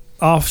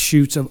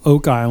offshoots of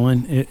Oak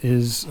Island. It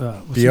is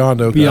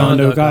Beyond Oak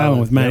Island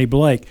with Matty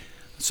Blake.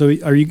 So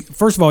are you?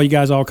 First of all, you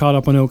guys all caught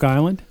up on Oak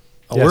Island?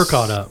 Oh, yes. We're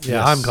caught up.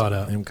 Yeah, I'm caught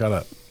up. I'm caught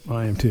up.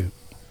 I am too.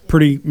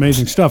 Pretty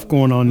amazing stuff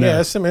going on there. Yeah,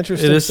 there's some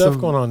interesting stuff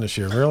going on this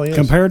year. Really is.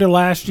 Compared to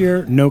last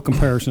year, no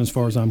comparison as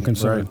far as I'm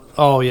concerned. Right.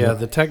 Oh yeah,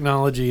 the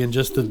technology and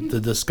just the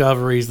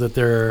discoveries that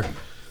they're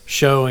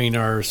showing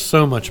are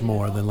so much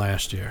more than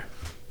last year.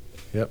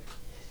 Yep.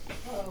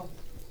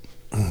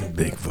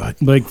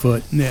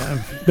 Bigfoot. Yeah.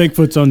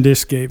 Bigfoot's on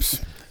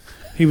discscapes.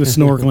 He was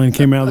snorkeling and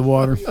came out of the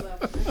water.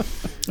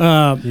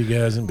 You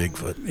guys and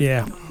Bigfoot.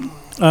 Yeah.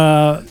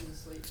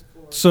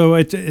 So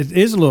it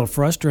is a little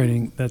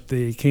frustrating that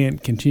they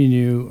can't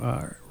continue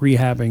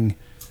rehabbing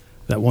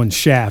that one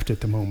shaft at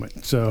the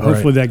moment. So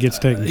hopefully that gets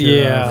taken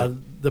care of. Yeah,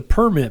 the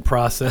permit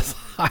process.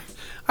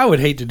 I I would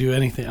hate to do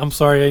anything. I'm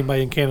sorry,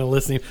 anybody in Canada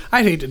listening.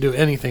 I'd hate to do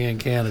anything in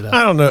Canada.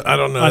 I don't know.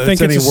 I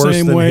think it's it's any the worse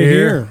same than way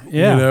here. here.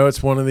 Yeah. You know,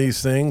 it's one of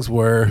these things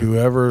where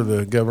whoever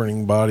the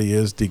governing body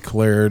is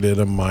declared it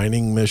a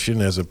mining mission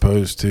as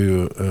opposed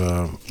to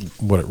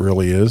what it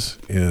really is,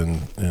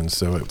 and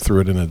so it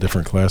threw it in a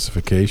different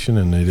classification,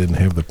 and they didn't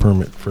have the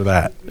permit for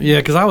that. Yeah,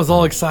 because I was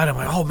all excited. I'm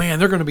like, oh man,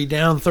 they're going to be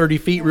down 30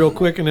 feet real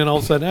quick, and then all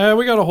of a sudden,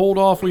 we got to hold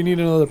off. We need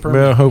another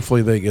permit. Well,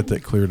 hopefully they get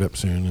that cleared up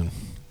soon. And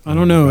I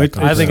don't know. I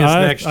think it's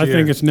next I year.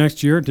 think it's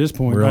next year at this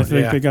point. Really? I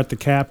think they got the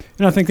cap,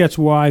 and I think that's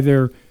why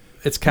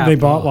It's capped they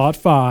bought off. lot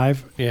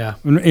 5 Yeah,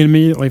 and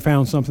immediately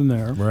found something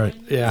there. right,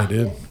 Yeah. they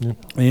did. Yeah.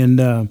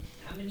 And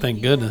thank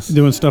goodness.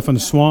 doing stuff in the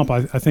swamp,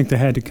 I think they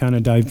had to kind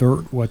of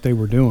divert what they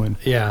were doing.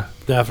 Yeah,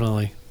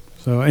 definitely.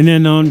 So, and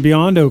then on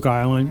Beyond Oak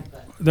Island,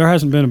 there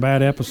hasn't been a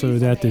bad episode of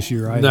that this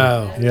year either.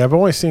 No. Yeah, I've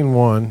only seen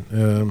one.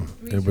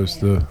 It was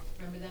the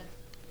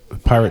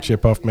pirate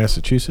ship off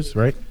Massachusetts,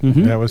 right?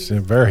 Mhm. That was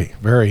very,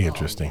 very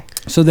interesting.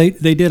 So they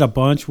did a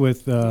bunch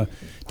with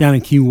down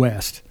in Key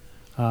West,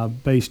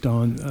 based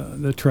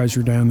on the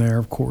treasure down there,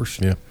 of course.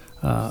 Yeah.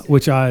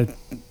 Which I've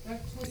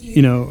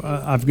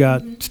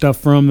got stuff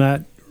from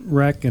that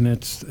wreck, and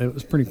it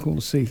was pretty cool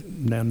to see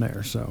down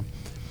there. So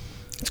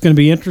it's going to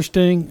be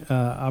interesting.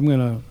 I'm going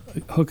to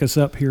hook us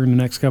up here in the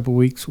next couple of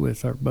weeks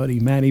with our buddy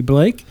Matty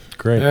Blake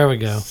Great. There we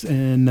go.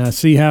 and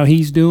see how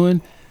he's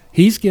doing.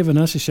 He's given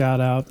us a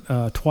shout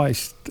out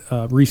twice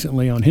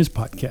recently on his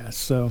podcast,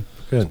 so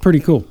Good. it's pretty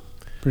cool.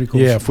 Pretty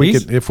cool. Yeah,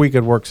 if we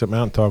could work something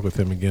out and talk with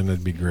him again,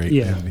 that'd be great.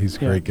 Yeah. And he's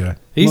a Yeah. great guy.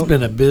 He's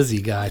been a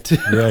busy guy, too.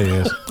 Yeah, he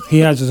is. He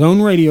has his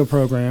own radio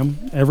program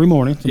every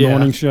morning. It's a Yeah.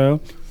 morning show.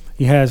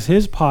 He has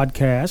his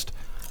podcast.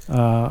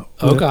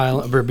 Oak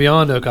Island, or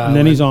Beyond Oak Island. And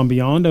then he's on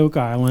Beyond Oak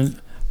Island,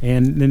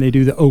 and then they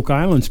do the Oak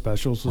Island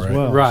specials as Right.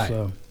 well. Right.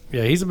 So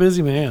Yeah, he's a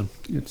busy man.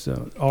 it's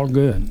all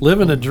good.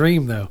 Living a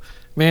dream, though.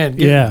 Man,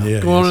 Yeah. Yeah,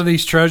 going he on is.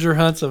 these treasure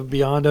hunts of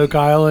Beyond Oak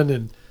Island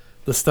and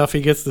the stuff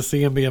he gets to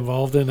see and be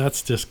involved in,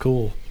 that's just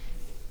cool.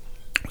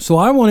 So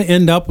I want to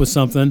end up with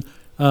something.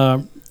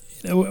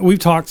 We've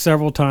talked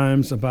several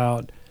times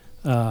about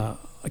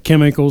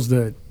chemicals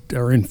that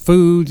are in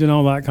foods and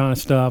all that kind of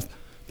stuff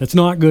that's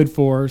not good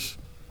for us.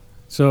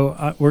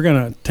 So we're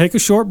going to take a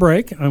short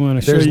break. I'm going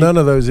to show There's you. none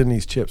of those in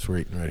these chips we're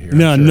eating right here.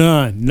 None, I'm sure.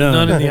 none.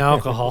 None in the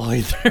alcohol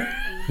either.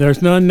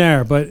 There's none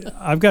there, but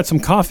I've got some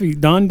coffee,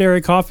 Don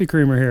Dairy coffee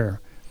creamer here.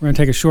 We're going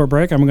to take a short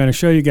break. I'm going to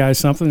show you guys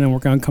something, and we're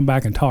going to come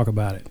back and talk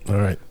about it. All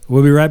right.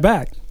 We'll be right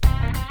back.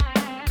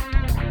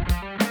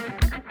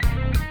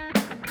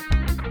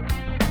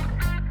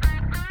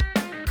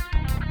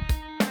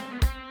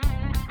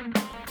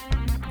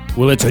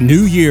 Well, it's a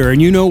new year,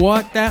 and you know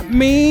what that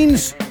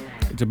means?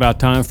 It's about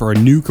time for a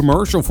new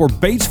commercial for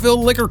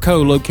Batesville Liquor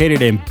Co.,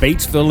 located in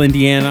Batesville,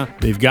 Indiana.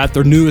 They've got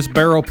their newest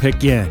barrel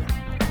pick in.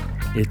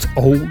 It's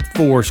Old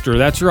Forester.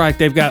 That's right.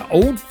 They've got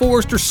Old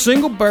Forester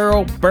single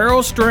barrel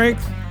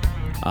strength,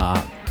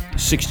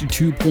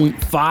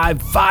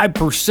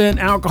 62.55%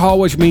 alcohol,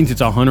 which means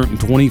it's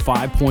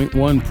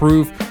 125.1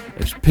 proof.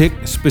 It's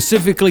picked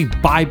specifically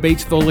by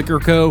Batesville Liquor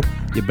Co.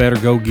 You better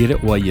go get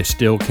it while you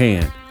still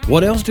can.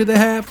 What else do they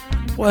have?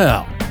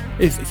 Well,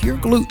 if you're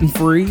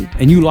gluten-free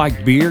and you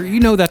like beer, you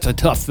know that's a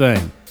tough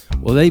thing.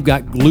 Well, they've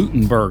got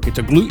Glutenberg. It's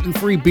a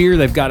gluten-free beer.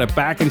 They've got it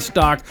back in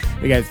stock.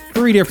 They got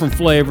 3 different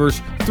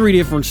flavors, 3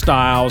 different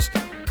styles.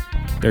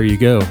 There you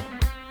go.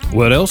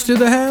 What else do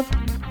they have?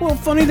 Well,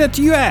 funny that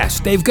you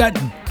asked. They've got,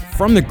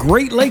 from the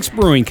Great Lakes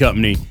Brewing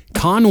Company,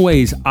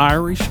 Conway's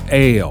Irish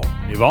Ale.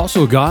 They've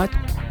also got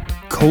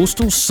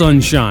Coastal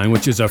Sunshine,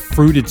 which is a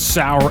fruited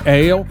sour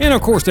ale. And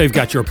of course, they've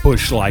got your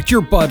Busch Light,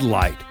 your Bud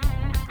Light.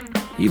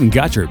 Even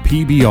got your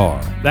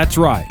PBR. That's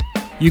right.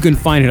 You can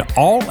find it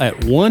all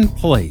at one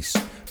place.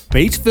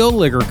 Batesville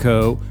Liquor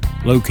Co.,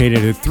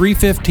 located at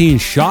 315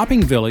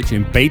 Shopping Village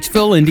in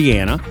Batesville,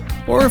 Indiana.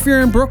 Or if you're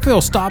in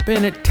Brookville, stop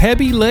in at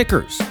Tebby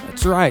Liquors.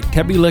 That's right,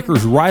 Tebby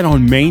Liquors right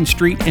on Main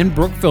Street in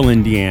Brookville,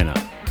 Indiana.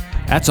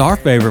 That's our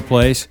favorite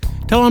place.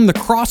 Tell them the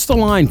Cross the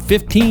Line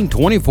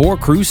 1524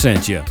 crew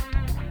sent you.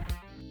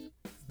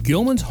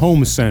 Gilman's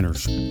Home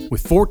Centers,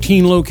 with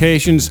 14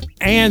 locations,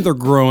 and they're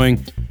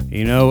growing.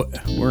 You know,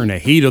 we're in the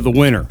heat of the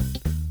winter.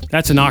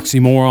 That's an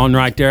oxymoron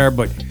right there,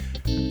 but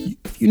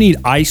if you need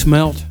ice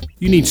melt,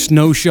 you need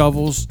snow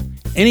shovels,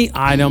 any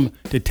item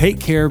to take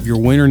care of your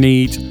winter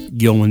needs,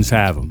 Gilman's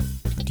have them.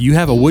 Do you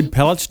have a wood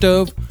pellet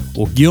stove?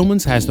 Well,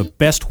 Gilman's has the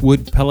best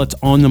wood pellets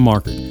on the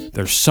market.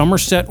 They're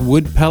Somerset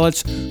wood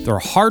pellets. They're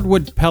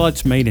hardwood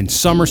pellets made in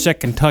Somerset,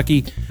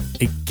 Kentucky.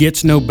 It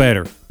gets no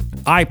better.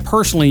 I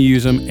personally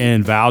use them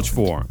and vouch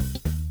for them.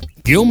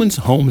 Gilman's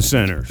Home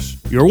Centers,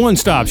 your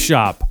one-stop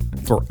shop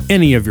for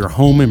any of your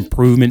home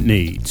improvement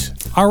needs.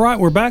 All right,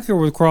 we're back here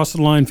with Cross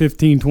the Line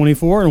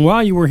 1524, and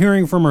while you were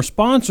hearing from our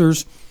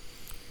sponsors,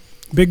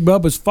 Big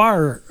Bubba's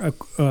Fire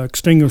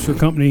Extinguisher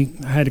Company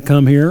had to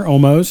come here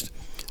almost.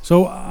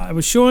 So I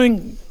was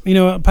showing,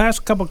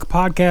 past couple of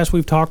podcasts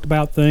we've talked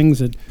about things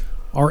that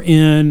are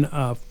in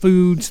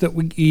foods that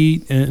we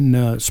eat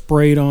and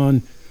sprayed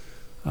on,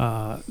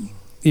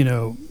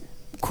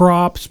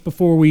 crops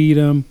before we eat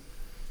them.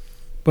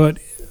 But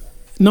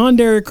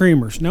non-dairy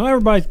creamers. Now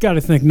everybody's got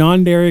to think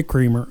non-dairy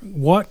creamer.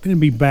 What can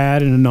be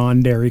bad in a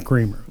non-dairy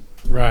creamer?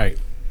 Right.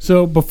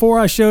 So before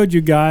I showed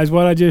you guys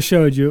what I just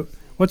showed you,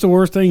 what's the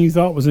worst thing you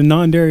thought was a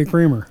non-dairy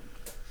creamer?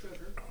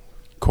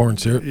 Corn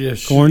syrup. Yeah,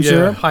 Corn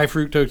syrup? high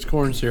fructose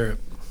corn syrup.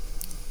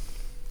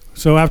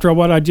 So after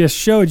what I just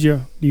showed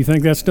you, do you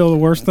think that's still the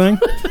worst thing?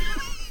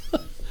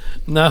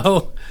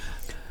 No.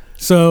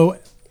 So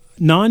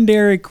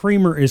non-dairy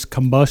creamer is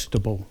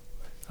combustible.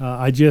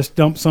 I just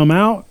dumped some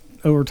out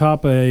over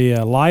top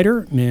a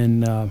lighter,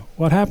 and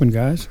what happened,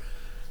 guys?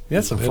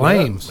 That's some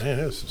flames. Man,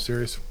 that was some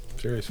serious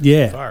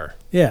Yeah. fire.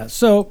 Yeah,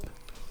 so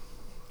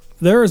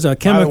there is a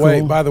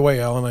chemical. By the way,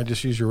 Alan, I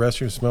just used your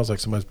restroom. It smells like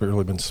somebody's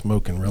really been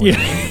smoking really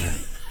hard.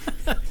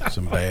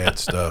 Some bad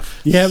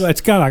stuff. Yeah, but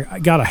it's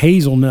got a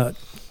hazelnut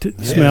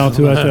smell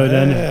to it, though,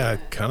 doesn't it? Yeah,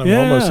 kind of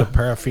Yeah. almost a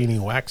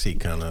paraffin waxy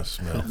kind of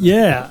smell.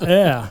 Yeah,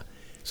 yeah.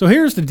 So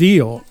here's the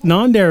deal.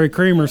 Non-dairy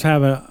creamers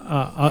have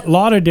a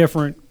lot of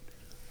different.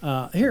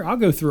 Here, I'll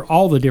go through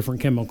all the different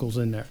chemicals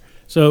in there.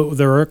 So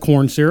there are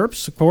corn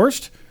syrups, of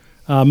course.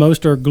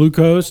 Most are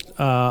glucose.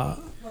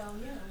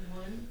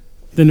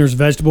 Then there's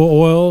vegetable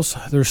oils.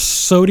 There's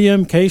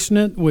sodium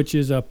caseinate, which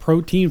is a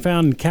protein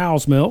found in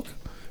cow's milk,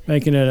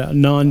 making it a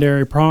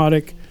non-dairy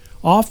product.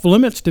 Off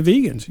limits to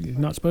vegans. You're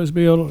not supposed to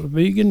be able to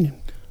vegan,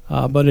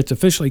 but it's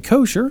officially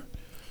kosher.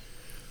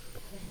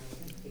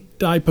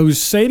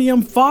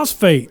 Diposodium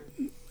phosphate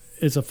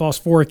is a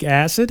phosphoric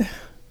acid.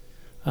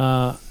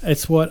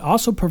 It's what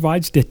also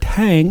provides the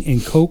tang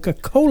in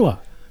Coca-Cola.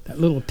 That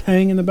little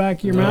tang in the back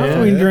of your mouth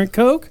when you drink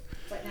Coke.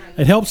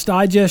 It helps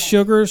digest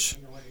sugars,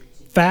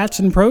 fats,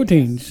 and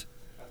proteins,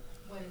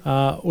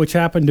 which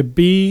happen to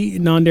be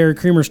non-dairy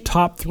creamer's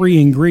top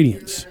 3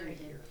 ingredients.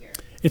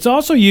 It's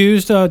also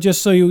used,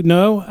 just so you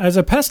know, as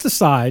a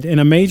pesticide and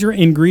a major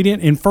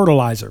ingredient in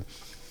fertilizer.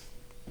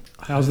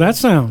 How's that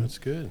sound? That's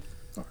good.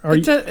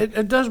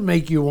 It does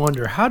make you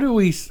wonder, how do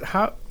we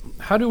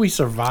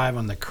survive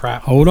on the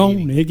crap? Hold we're on,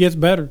 eating? it gets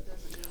better.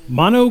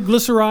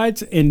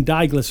 Monoglycerides and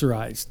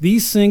diglycerides.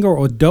 These single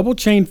or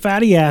double-chain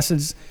fatty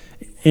acids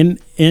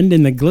end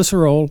in the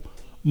glycerol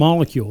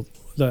molecule.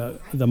 The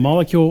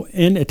molecule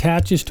end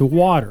attaches to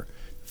water.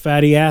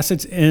 Fatty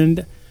acids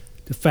end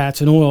to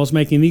fats and oils,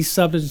 making these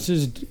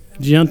substances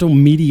gentle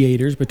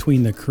mediators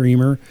between the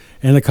creamer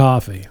and the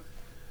coffee.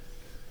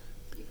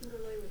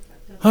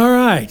 All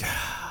right.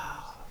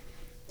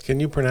 Can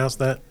you pronounce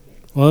that?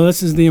 Well,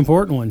 this is the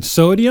important one.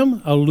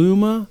 Sodium,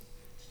 aluminum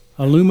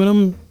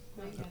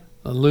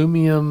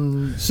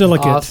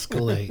silicate.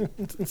 Oscillate.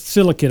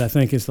 Silicate, I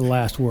think, is the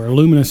last word.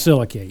 Aluminum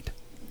silicate.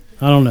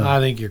 I don't know. I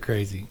think you're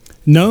crazy.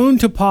 Known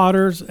to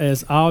potters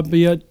as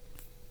albeit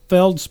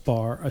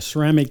feldspar, a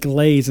ceramic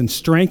glaze and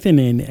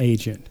strengthening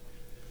agent.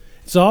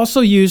 It's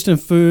also used in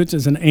foods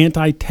as an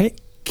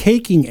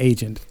anti-caking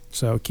agent,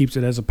 so it keeps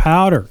it as a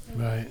powder.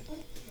 Right.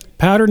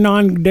 Powdered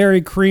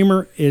non-dairy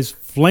creamer is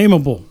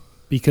flammable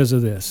because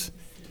of this.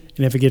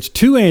 And if it gets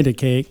too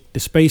anti-cake,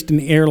 dispersed in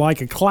the air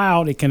like a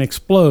cloud, it can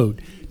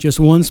explode. Just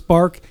one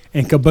spark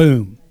and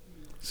kaboom.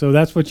 So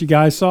that's what you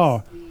guys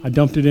saw. I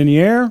dumped it in the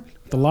air,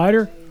 the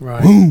lighter.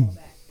 Right. Boom.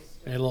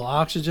 A little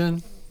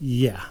oxygen.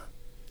 Yeah.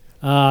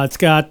 It's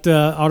got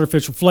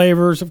artificial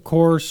flavors, of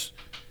course,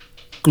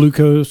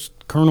 glucose,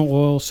 kernel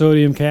oil,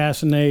 sodium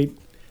caseinate,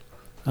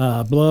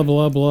 blah,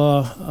 blah,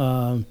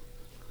 blah.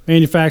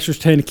 Manufacturers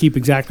tend to keep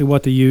exactly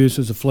what they use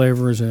as a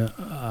flavor as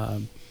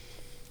a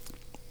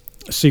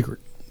secret.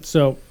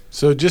 So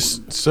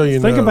just so you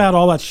know. think about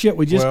all that shit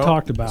we just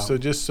talked about. So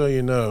just so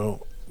you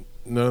know,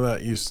 none of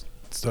that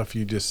stuff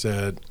you just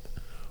said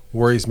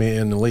worries me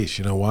in the least.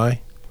 You know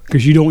why?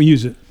 Because you don't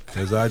use it.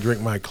 Because I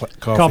drink my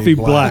Coffee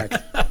black.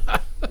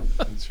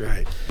 That's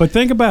right. But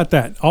think about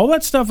that. All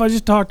that stuff I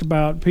just talked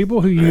about,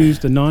 people who use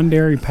the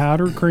non-dairy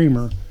powdered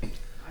creamer.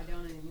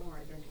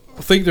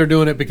 I think they're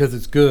doing it because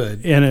it's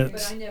good. And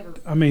it's,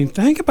 I mean,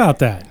 think about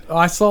that.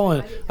 I saw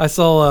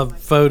a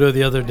photo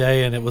the other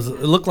day, and it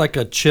looked like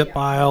a chip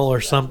aisle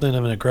or something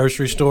in a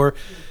grocery store,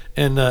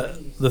 and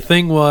the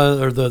thing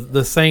was, or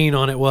the saying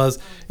on it was,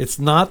 it's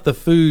not the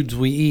foods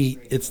we eat,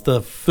 it's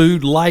the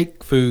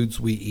food-like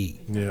foods we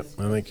eat. Yeah,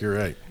 I think you're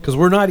right. Because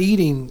we're not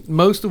eating,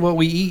 most of what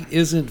we eat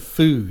isn't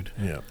food.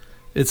 Yeah.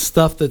 It's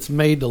stuff that's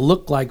made to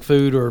look like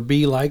food or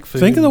be like food.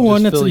 Think of the and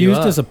one just that's fill you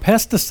used up. as a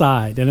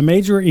pesticide and a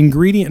major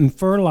ingredient in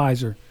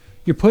fertilizer.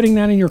 You're putting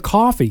that in your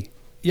coffee.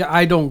 Yeah,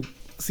 I don't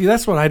see.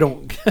 That's what I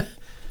don't.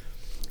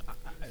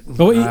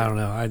 Well, I don't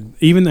know.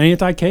 Even the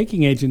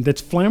anti-caking agent that's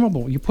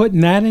flammable. You're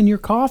putting that in your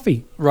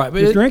coffee. Right,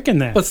 but You're drinking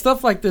that. But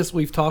stuff like this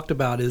we've talked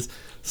about is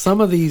some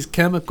of these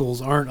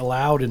chemicals aren't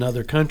allowed in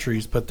other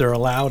countries, but they're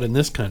allowed in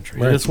this country.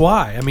 Right. And that's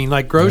why. I mean,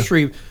 like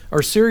grocery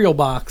or cereal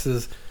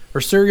boxes or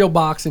cereal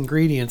box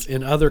ingredients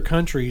in other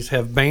countries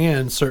have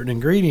banned certain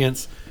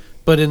ingredients,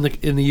 but in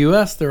the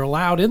U.S. they're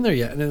allowed in there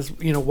yet. And it's,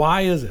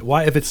 why is it?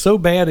 Why, if it's so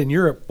bad in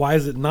Europe, why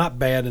is it not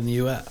bad in the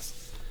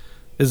U.S.?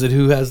 Is it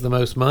who has the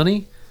most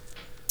money?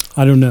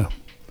 I don't know.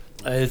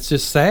 It's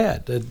just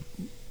sad.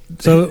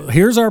 So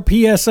here's our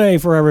PSA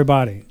for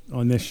everybody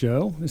on this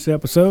show, this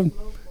episode.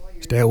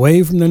 Stay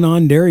away from the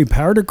non-dairy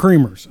powder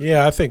creamers.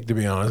 Yeah, I think, to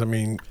be honest, I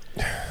mean,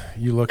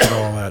 you look at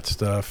all that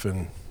stuff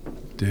and,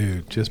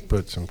 dude, just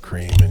put some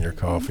cream in your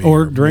coffee.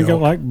 Or drink it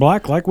milk. like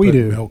black like we Put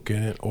do. milk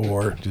in it,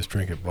 or just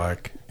drink it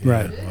black.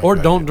 Right. like Or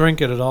I don't do.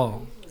 drink it at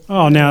all.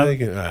 Oh, now, I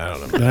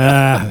don't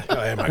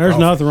know. there's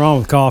nothing wrong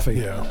with coffee.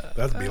 Yeah,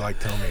 that'd be like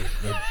telling me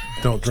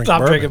don't drink Stop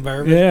bourbon. drinking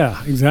bourbon.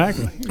 Yeah,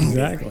 exactly.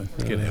 Exactly.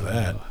 Get into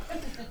that.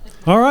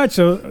 All right,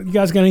 so you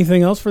guys got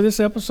anything else for this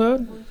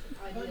episode?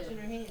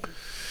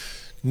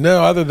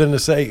 No, other than to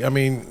say, I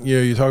mean,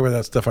 you talk about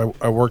that stuff.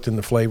 I worked in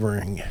the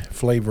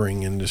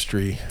flavoring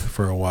industry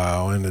for a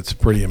while, and it's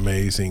pretty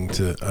amazing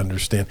to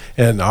understand.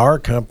 And our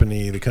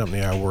company, the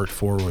company I worked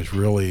for, was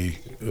really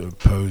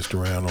posed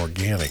around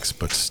organics,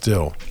 but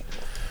still,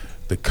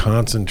 the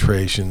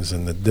concentrations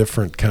and the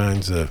different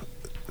kinds of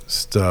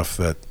stuff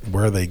that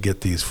where they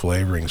get these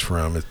flavorings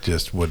from, it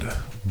just would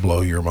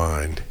blow your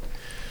mind.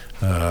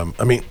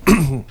 I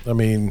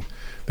mean,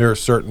 there are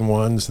certain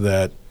ones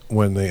that,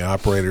 when the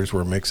operators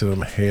were mixing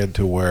them, had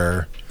to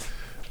wear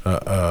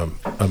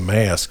a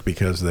mask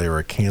because they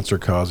were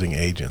cancer-causing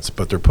agents.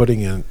 But they're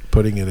putting it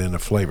in a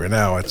flavor.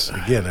 Now, it's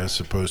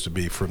supposed to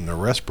be from the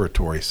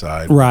respiratory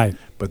side, Right.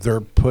 But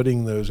they're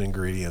putting those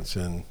ingredients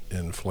in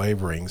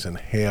flavorings and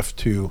have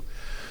to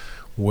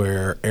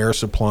wear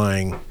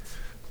air-supplying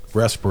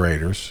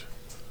respirators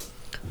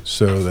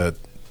so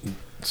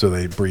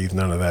they breathe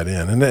none of that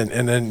in. And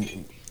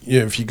then.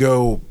 If you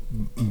go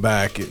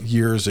back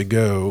years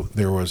ago,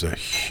 there was a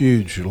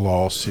huge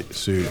lawsuit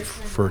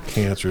for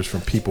cancers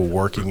from people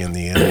working in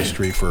the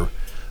industry for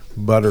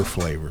butter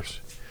flavors,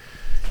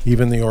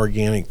 even the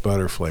organic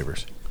butter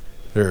flavors.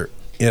 They're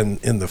in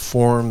the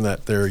form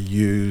that they're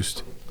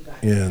used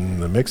in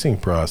the mixing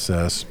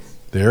process.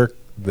 They're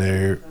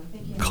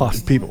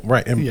Cost. people,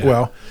 right? And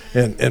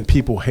and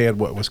people had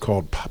what was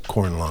called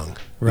popcorn lung.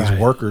 Right. These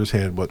workers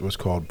had what was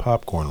called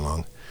popcorn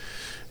lung.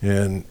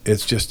 And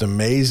it's just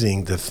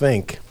amazing to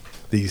think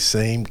these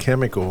same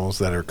chemicals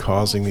that are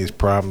causing these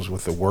problems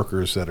with the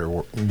workers that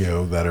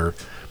are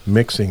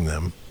mixing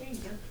them,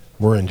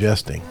 we're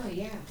ingesting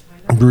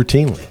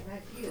routinely.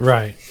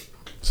 Right.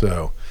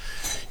 So,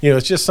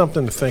 it's just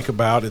something to think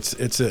about.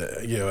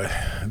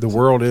 The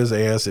world is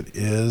as it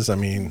is. I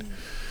mean,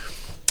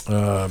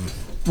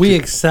 We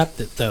accept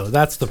it, though.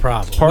 That's the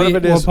problem. Part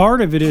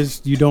of it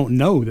is you don't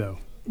know, though.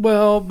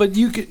 Well, but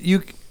you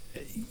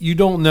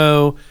don't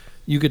know.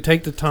 You could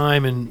take the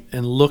time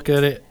and look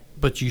at it,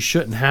 but you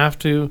shouldn't have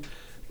to.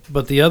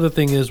 But the other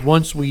thing is,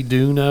 once we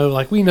do know,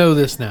 like we know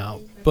this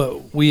now,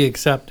 but we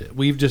accept it.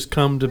 We've just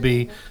come to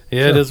be,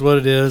 it is what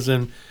it is,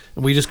 and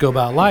we just go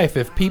about life.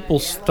 If people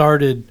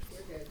started,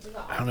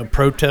 I don't know,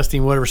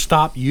 protesting, whatever,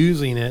 stopped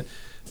using it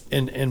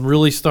and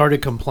really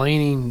started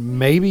complaining,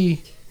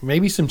 maybe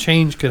some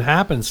change could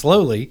happen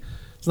slowly.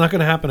 It's not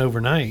going to happen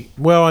overnight.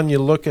 Well, and you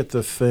look at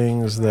the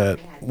things that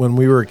when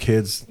we were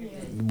kids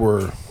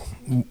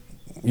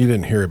you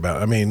didn't hear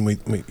about. I mean,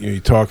 you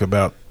talk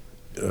about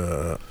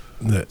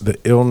the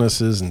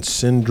illnesses and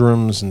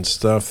syndromes and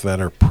stuff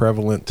that are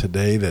prevalent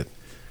today that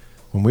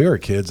when we were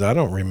kids, I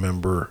don't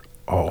remember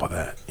all of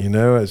that.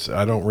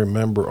 I don't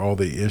remember all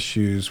the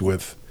issues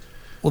with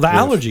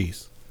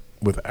allergies.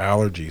 With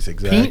allergies,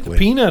 exactly.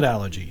 Peanut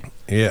allergy.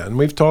 Yeah, and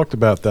we've talked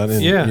about that.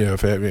 And, Yeah.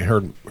 if you haven't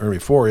heard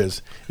before,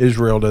 is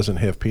Israel doesn't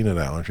have peanut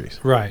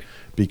allergies. Right.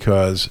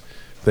 Because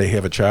they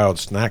have a child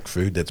snack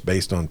food that's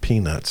based on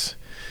peanuts.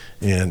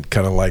 And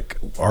kind of like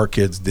our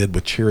kids did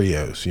with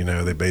Cheerios,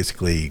 they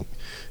basically,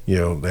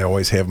 they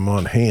always have them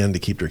on hand to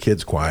keep their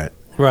kids quiet.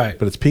 Right.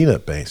 But it's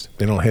peanut based.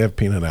 They don't have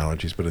peanut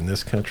allergies, but in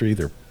this country,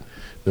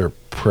 they're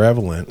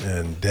prevalent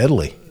and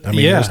deadly. I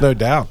mean, there's no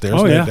doubt.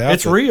 There's no doubt.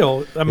 It's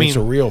real. I mean, it's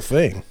a real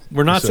thing.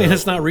 We're not saying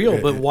it's not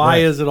real, but why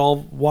is it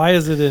all? Why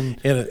is it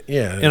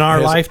in our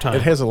lifetime?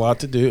 It has a lot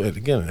to do.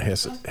 Again, it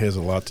has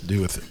a lot to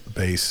do with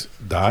base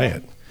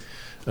diet.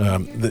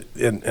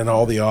 And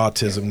all the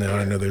autism now,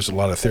 I know there's a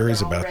lot of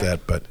theories about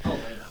that, but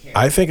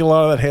I think a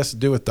lot of that has to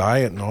do with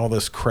diet and all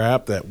this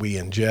crap that we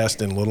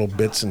ingest in little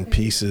bits and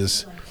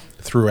pieces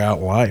throughout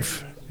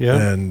life. Yeah.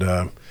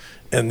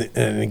 And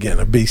again,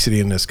 obesity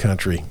in this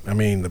country. I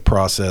mean, the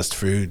processed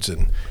foods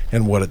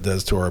and what it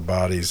does to our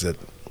bodies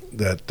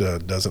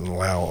that doesn't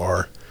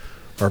allow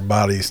our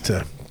bodies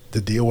to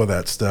deal with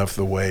that stuff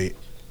the way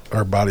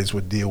our bodies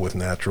would deal with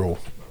natural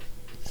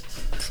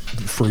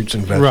fruits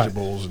and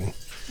vegetables and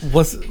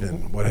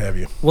what have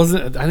you.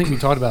 Wasn't I think we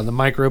talked about in the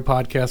micro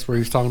podcast where he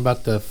was talking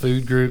about the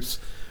food groups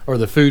or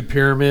the food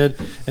pyramid,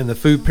 and the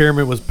food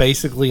pyramid was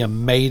basically a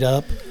made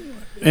up.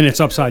 And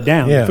it's upside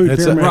down. Yeah, the food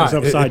pyramid right. is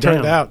upside it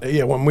turned down.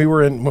 out, when we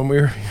were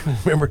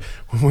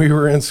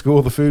in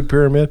school, the food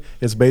pyramid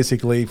is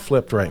basically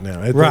flipped right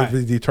now.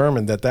 They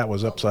determined that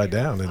was upside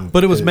down,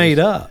 but it was made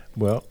up.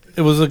 Well,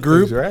 it was a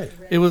group. That's right.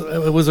 It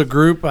was a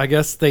group. I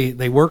guess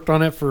they worked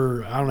on it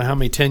for I don't know how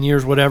many 10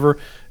 years, whatever,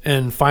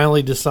 and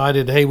finally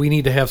decided, hey, we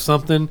need to have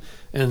something.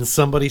 And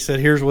somebody said,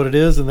 here's what it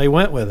is, and they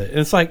went with it. And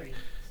it's like,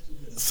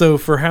 so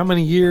for how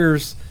many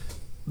years?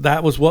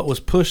 That was what was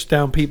pushed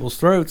down people's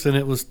throats, and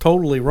it was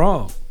totally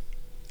wrong.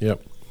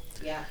 Yep.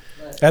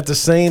 At the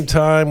same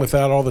time,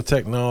 without all the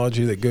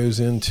technology that goes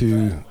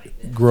into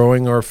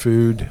growing our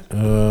food,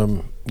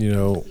 and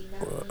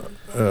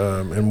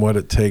what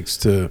it takes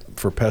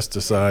for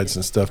pesticides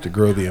and stuff to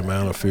grow the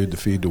amount of food to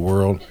feed the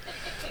world,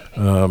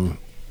 it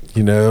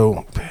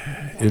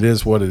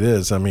is what it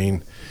is. I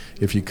mean,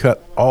 if you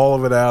cut all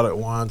of it out at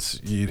once,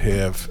 you'd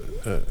have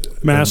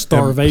mass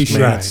starvation.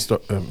 Mass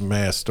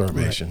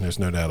starvation. Right. There's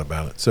no doubt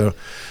about it. So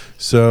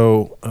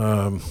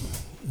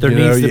there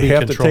needs to be you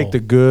have control. to take the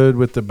good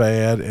with the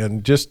bad,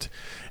 and just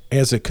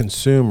as a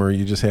consumer,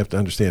 you just have to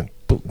understand.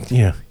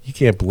 Yeah, you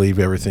can't believe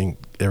everything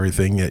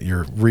that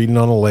you're reading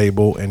on a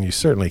label, and you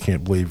certainly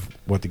can't believe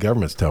what the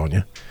government's telling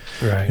you.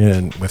 Right.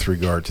 And with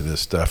regard to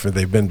this stuff, and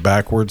they've been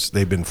backwards,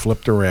 they've been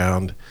flipped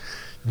around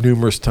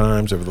numerous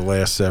times over the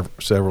last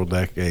several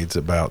decades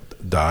about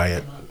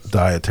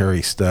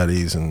dietary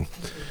studies and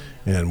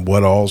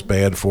what all's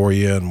bad for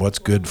you and what's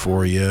good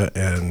for you.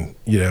 And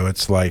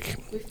it's like,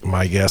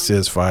 my guess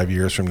is 5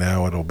 years from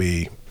now a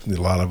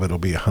lot of it'll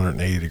be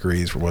 180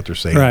 degrees for what they're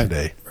saying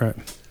today. Right.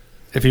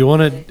 If you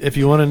want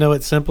to know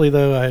it simply,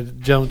 though,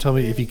 Joan told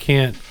me if you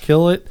can't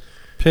kill it,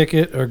 pick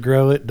it, or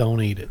grow it,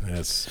 don't eat it.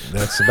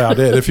 That's about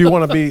it. If you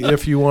want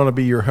to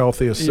be your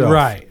healthiest self,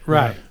 right.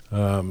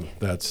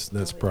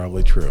 That's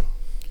probably true.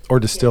 Or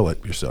distill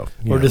it yourself.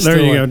 There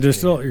you go,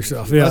 distill it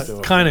yourself. Yeah,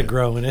 kind of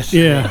growing it.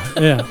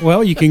 Yeah.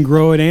 Well, you can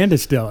grow it and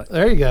distill it.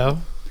 There you go.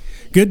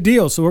 Good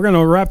deal. So we're going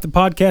to wrap the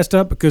podcast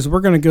up because we're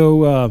going to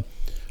go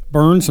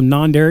burn some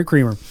non-dairy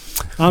creamer.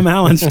 I'm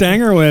Alan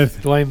Stanger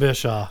with Dwayne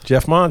Bishaw,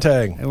 Jeff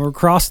Montag, and we're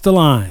across the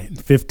line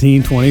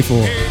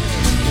 1524.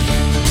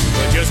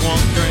 Just one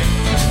drink.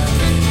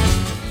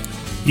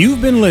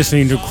 You've been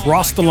listening to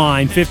Cross the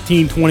Line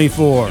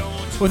 1524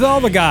 with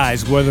all the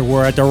guys, whether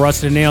we're at the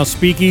Rusted Nail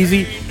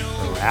Speakeasy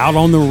or out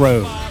on the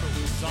road.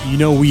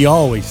 We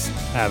always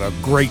have a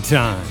great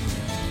time.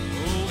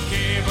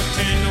 Okay,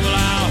 pretend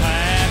I'll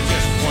have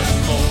just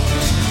one more.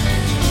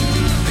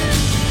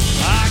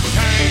 I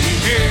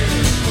came here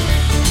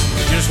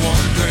for just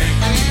one drink.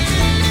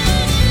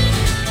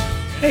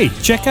 Hey,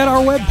 check out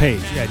our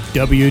webpage at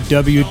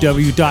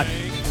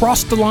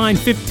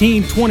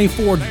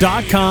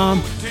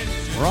www.crosstheline1524.com.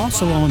 We're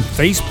also on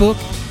Facebook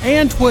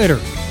and Twitter.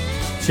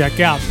 Check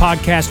out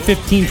Podcast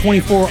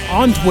 1524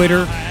 on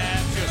Twitter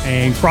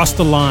and Cross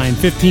the Line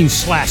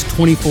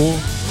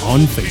 15/24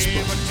 on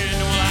Facebook.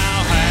 Pretend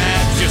I'll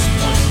have just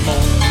one more.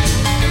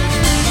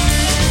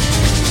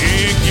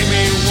 Yeah, give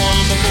me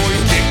one before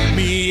you kick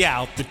me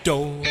out the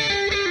door.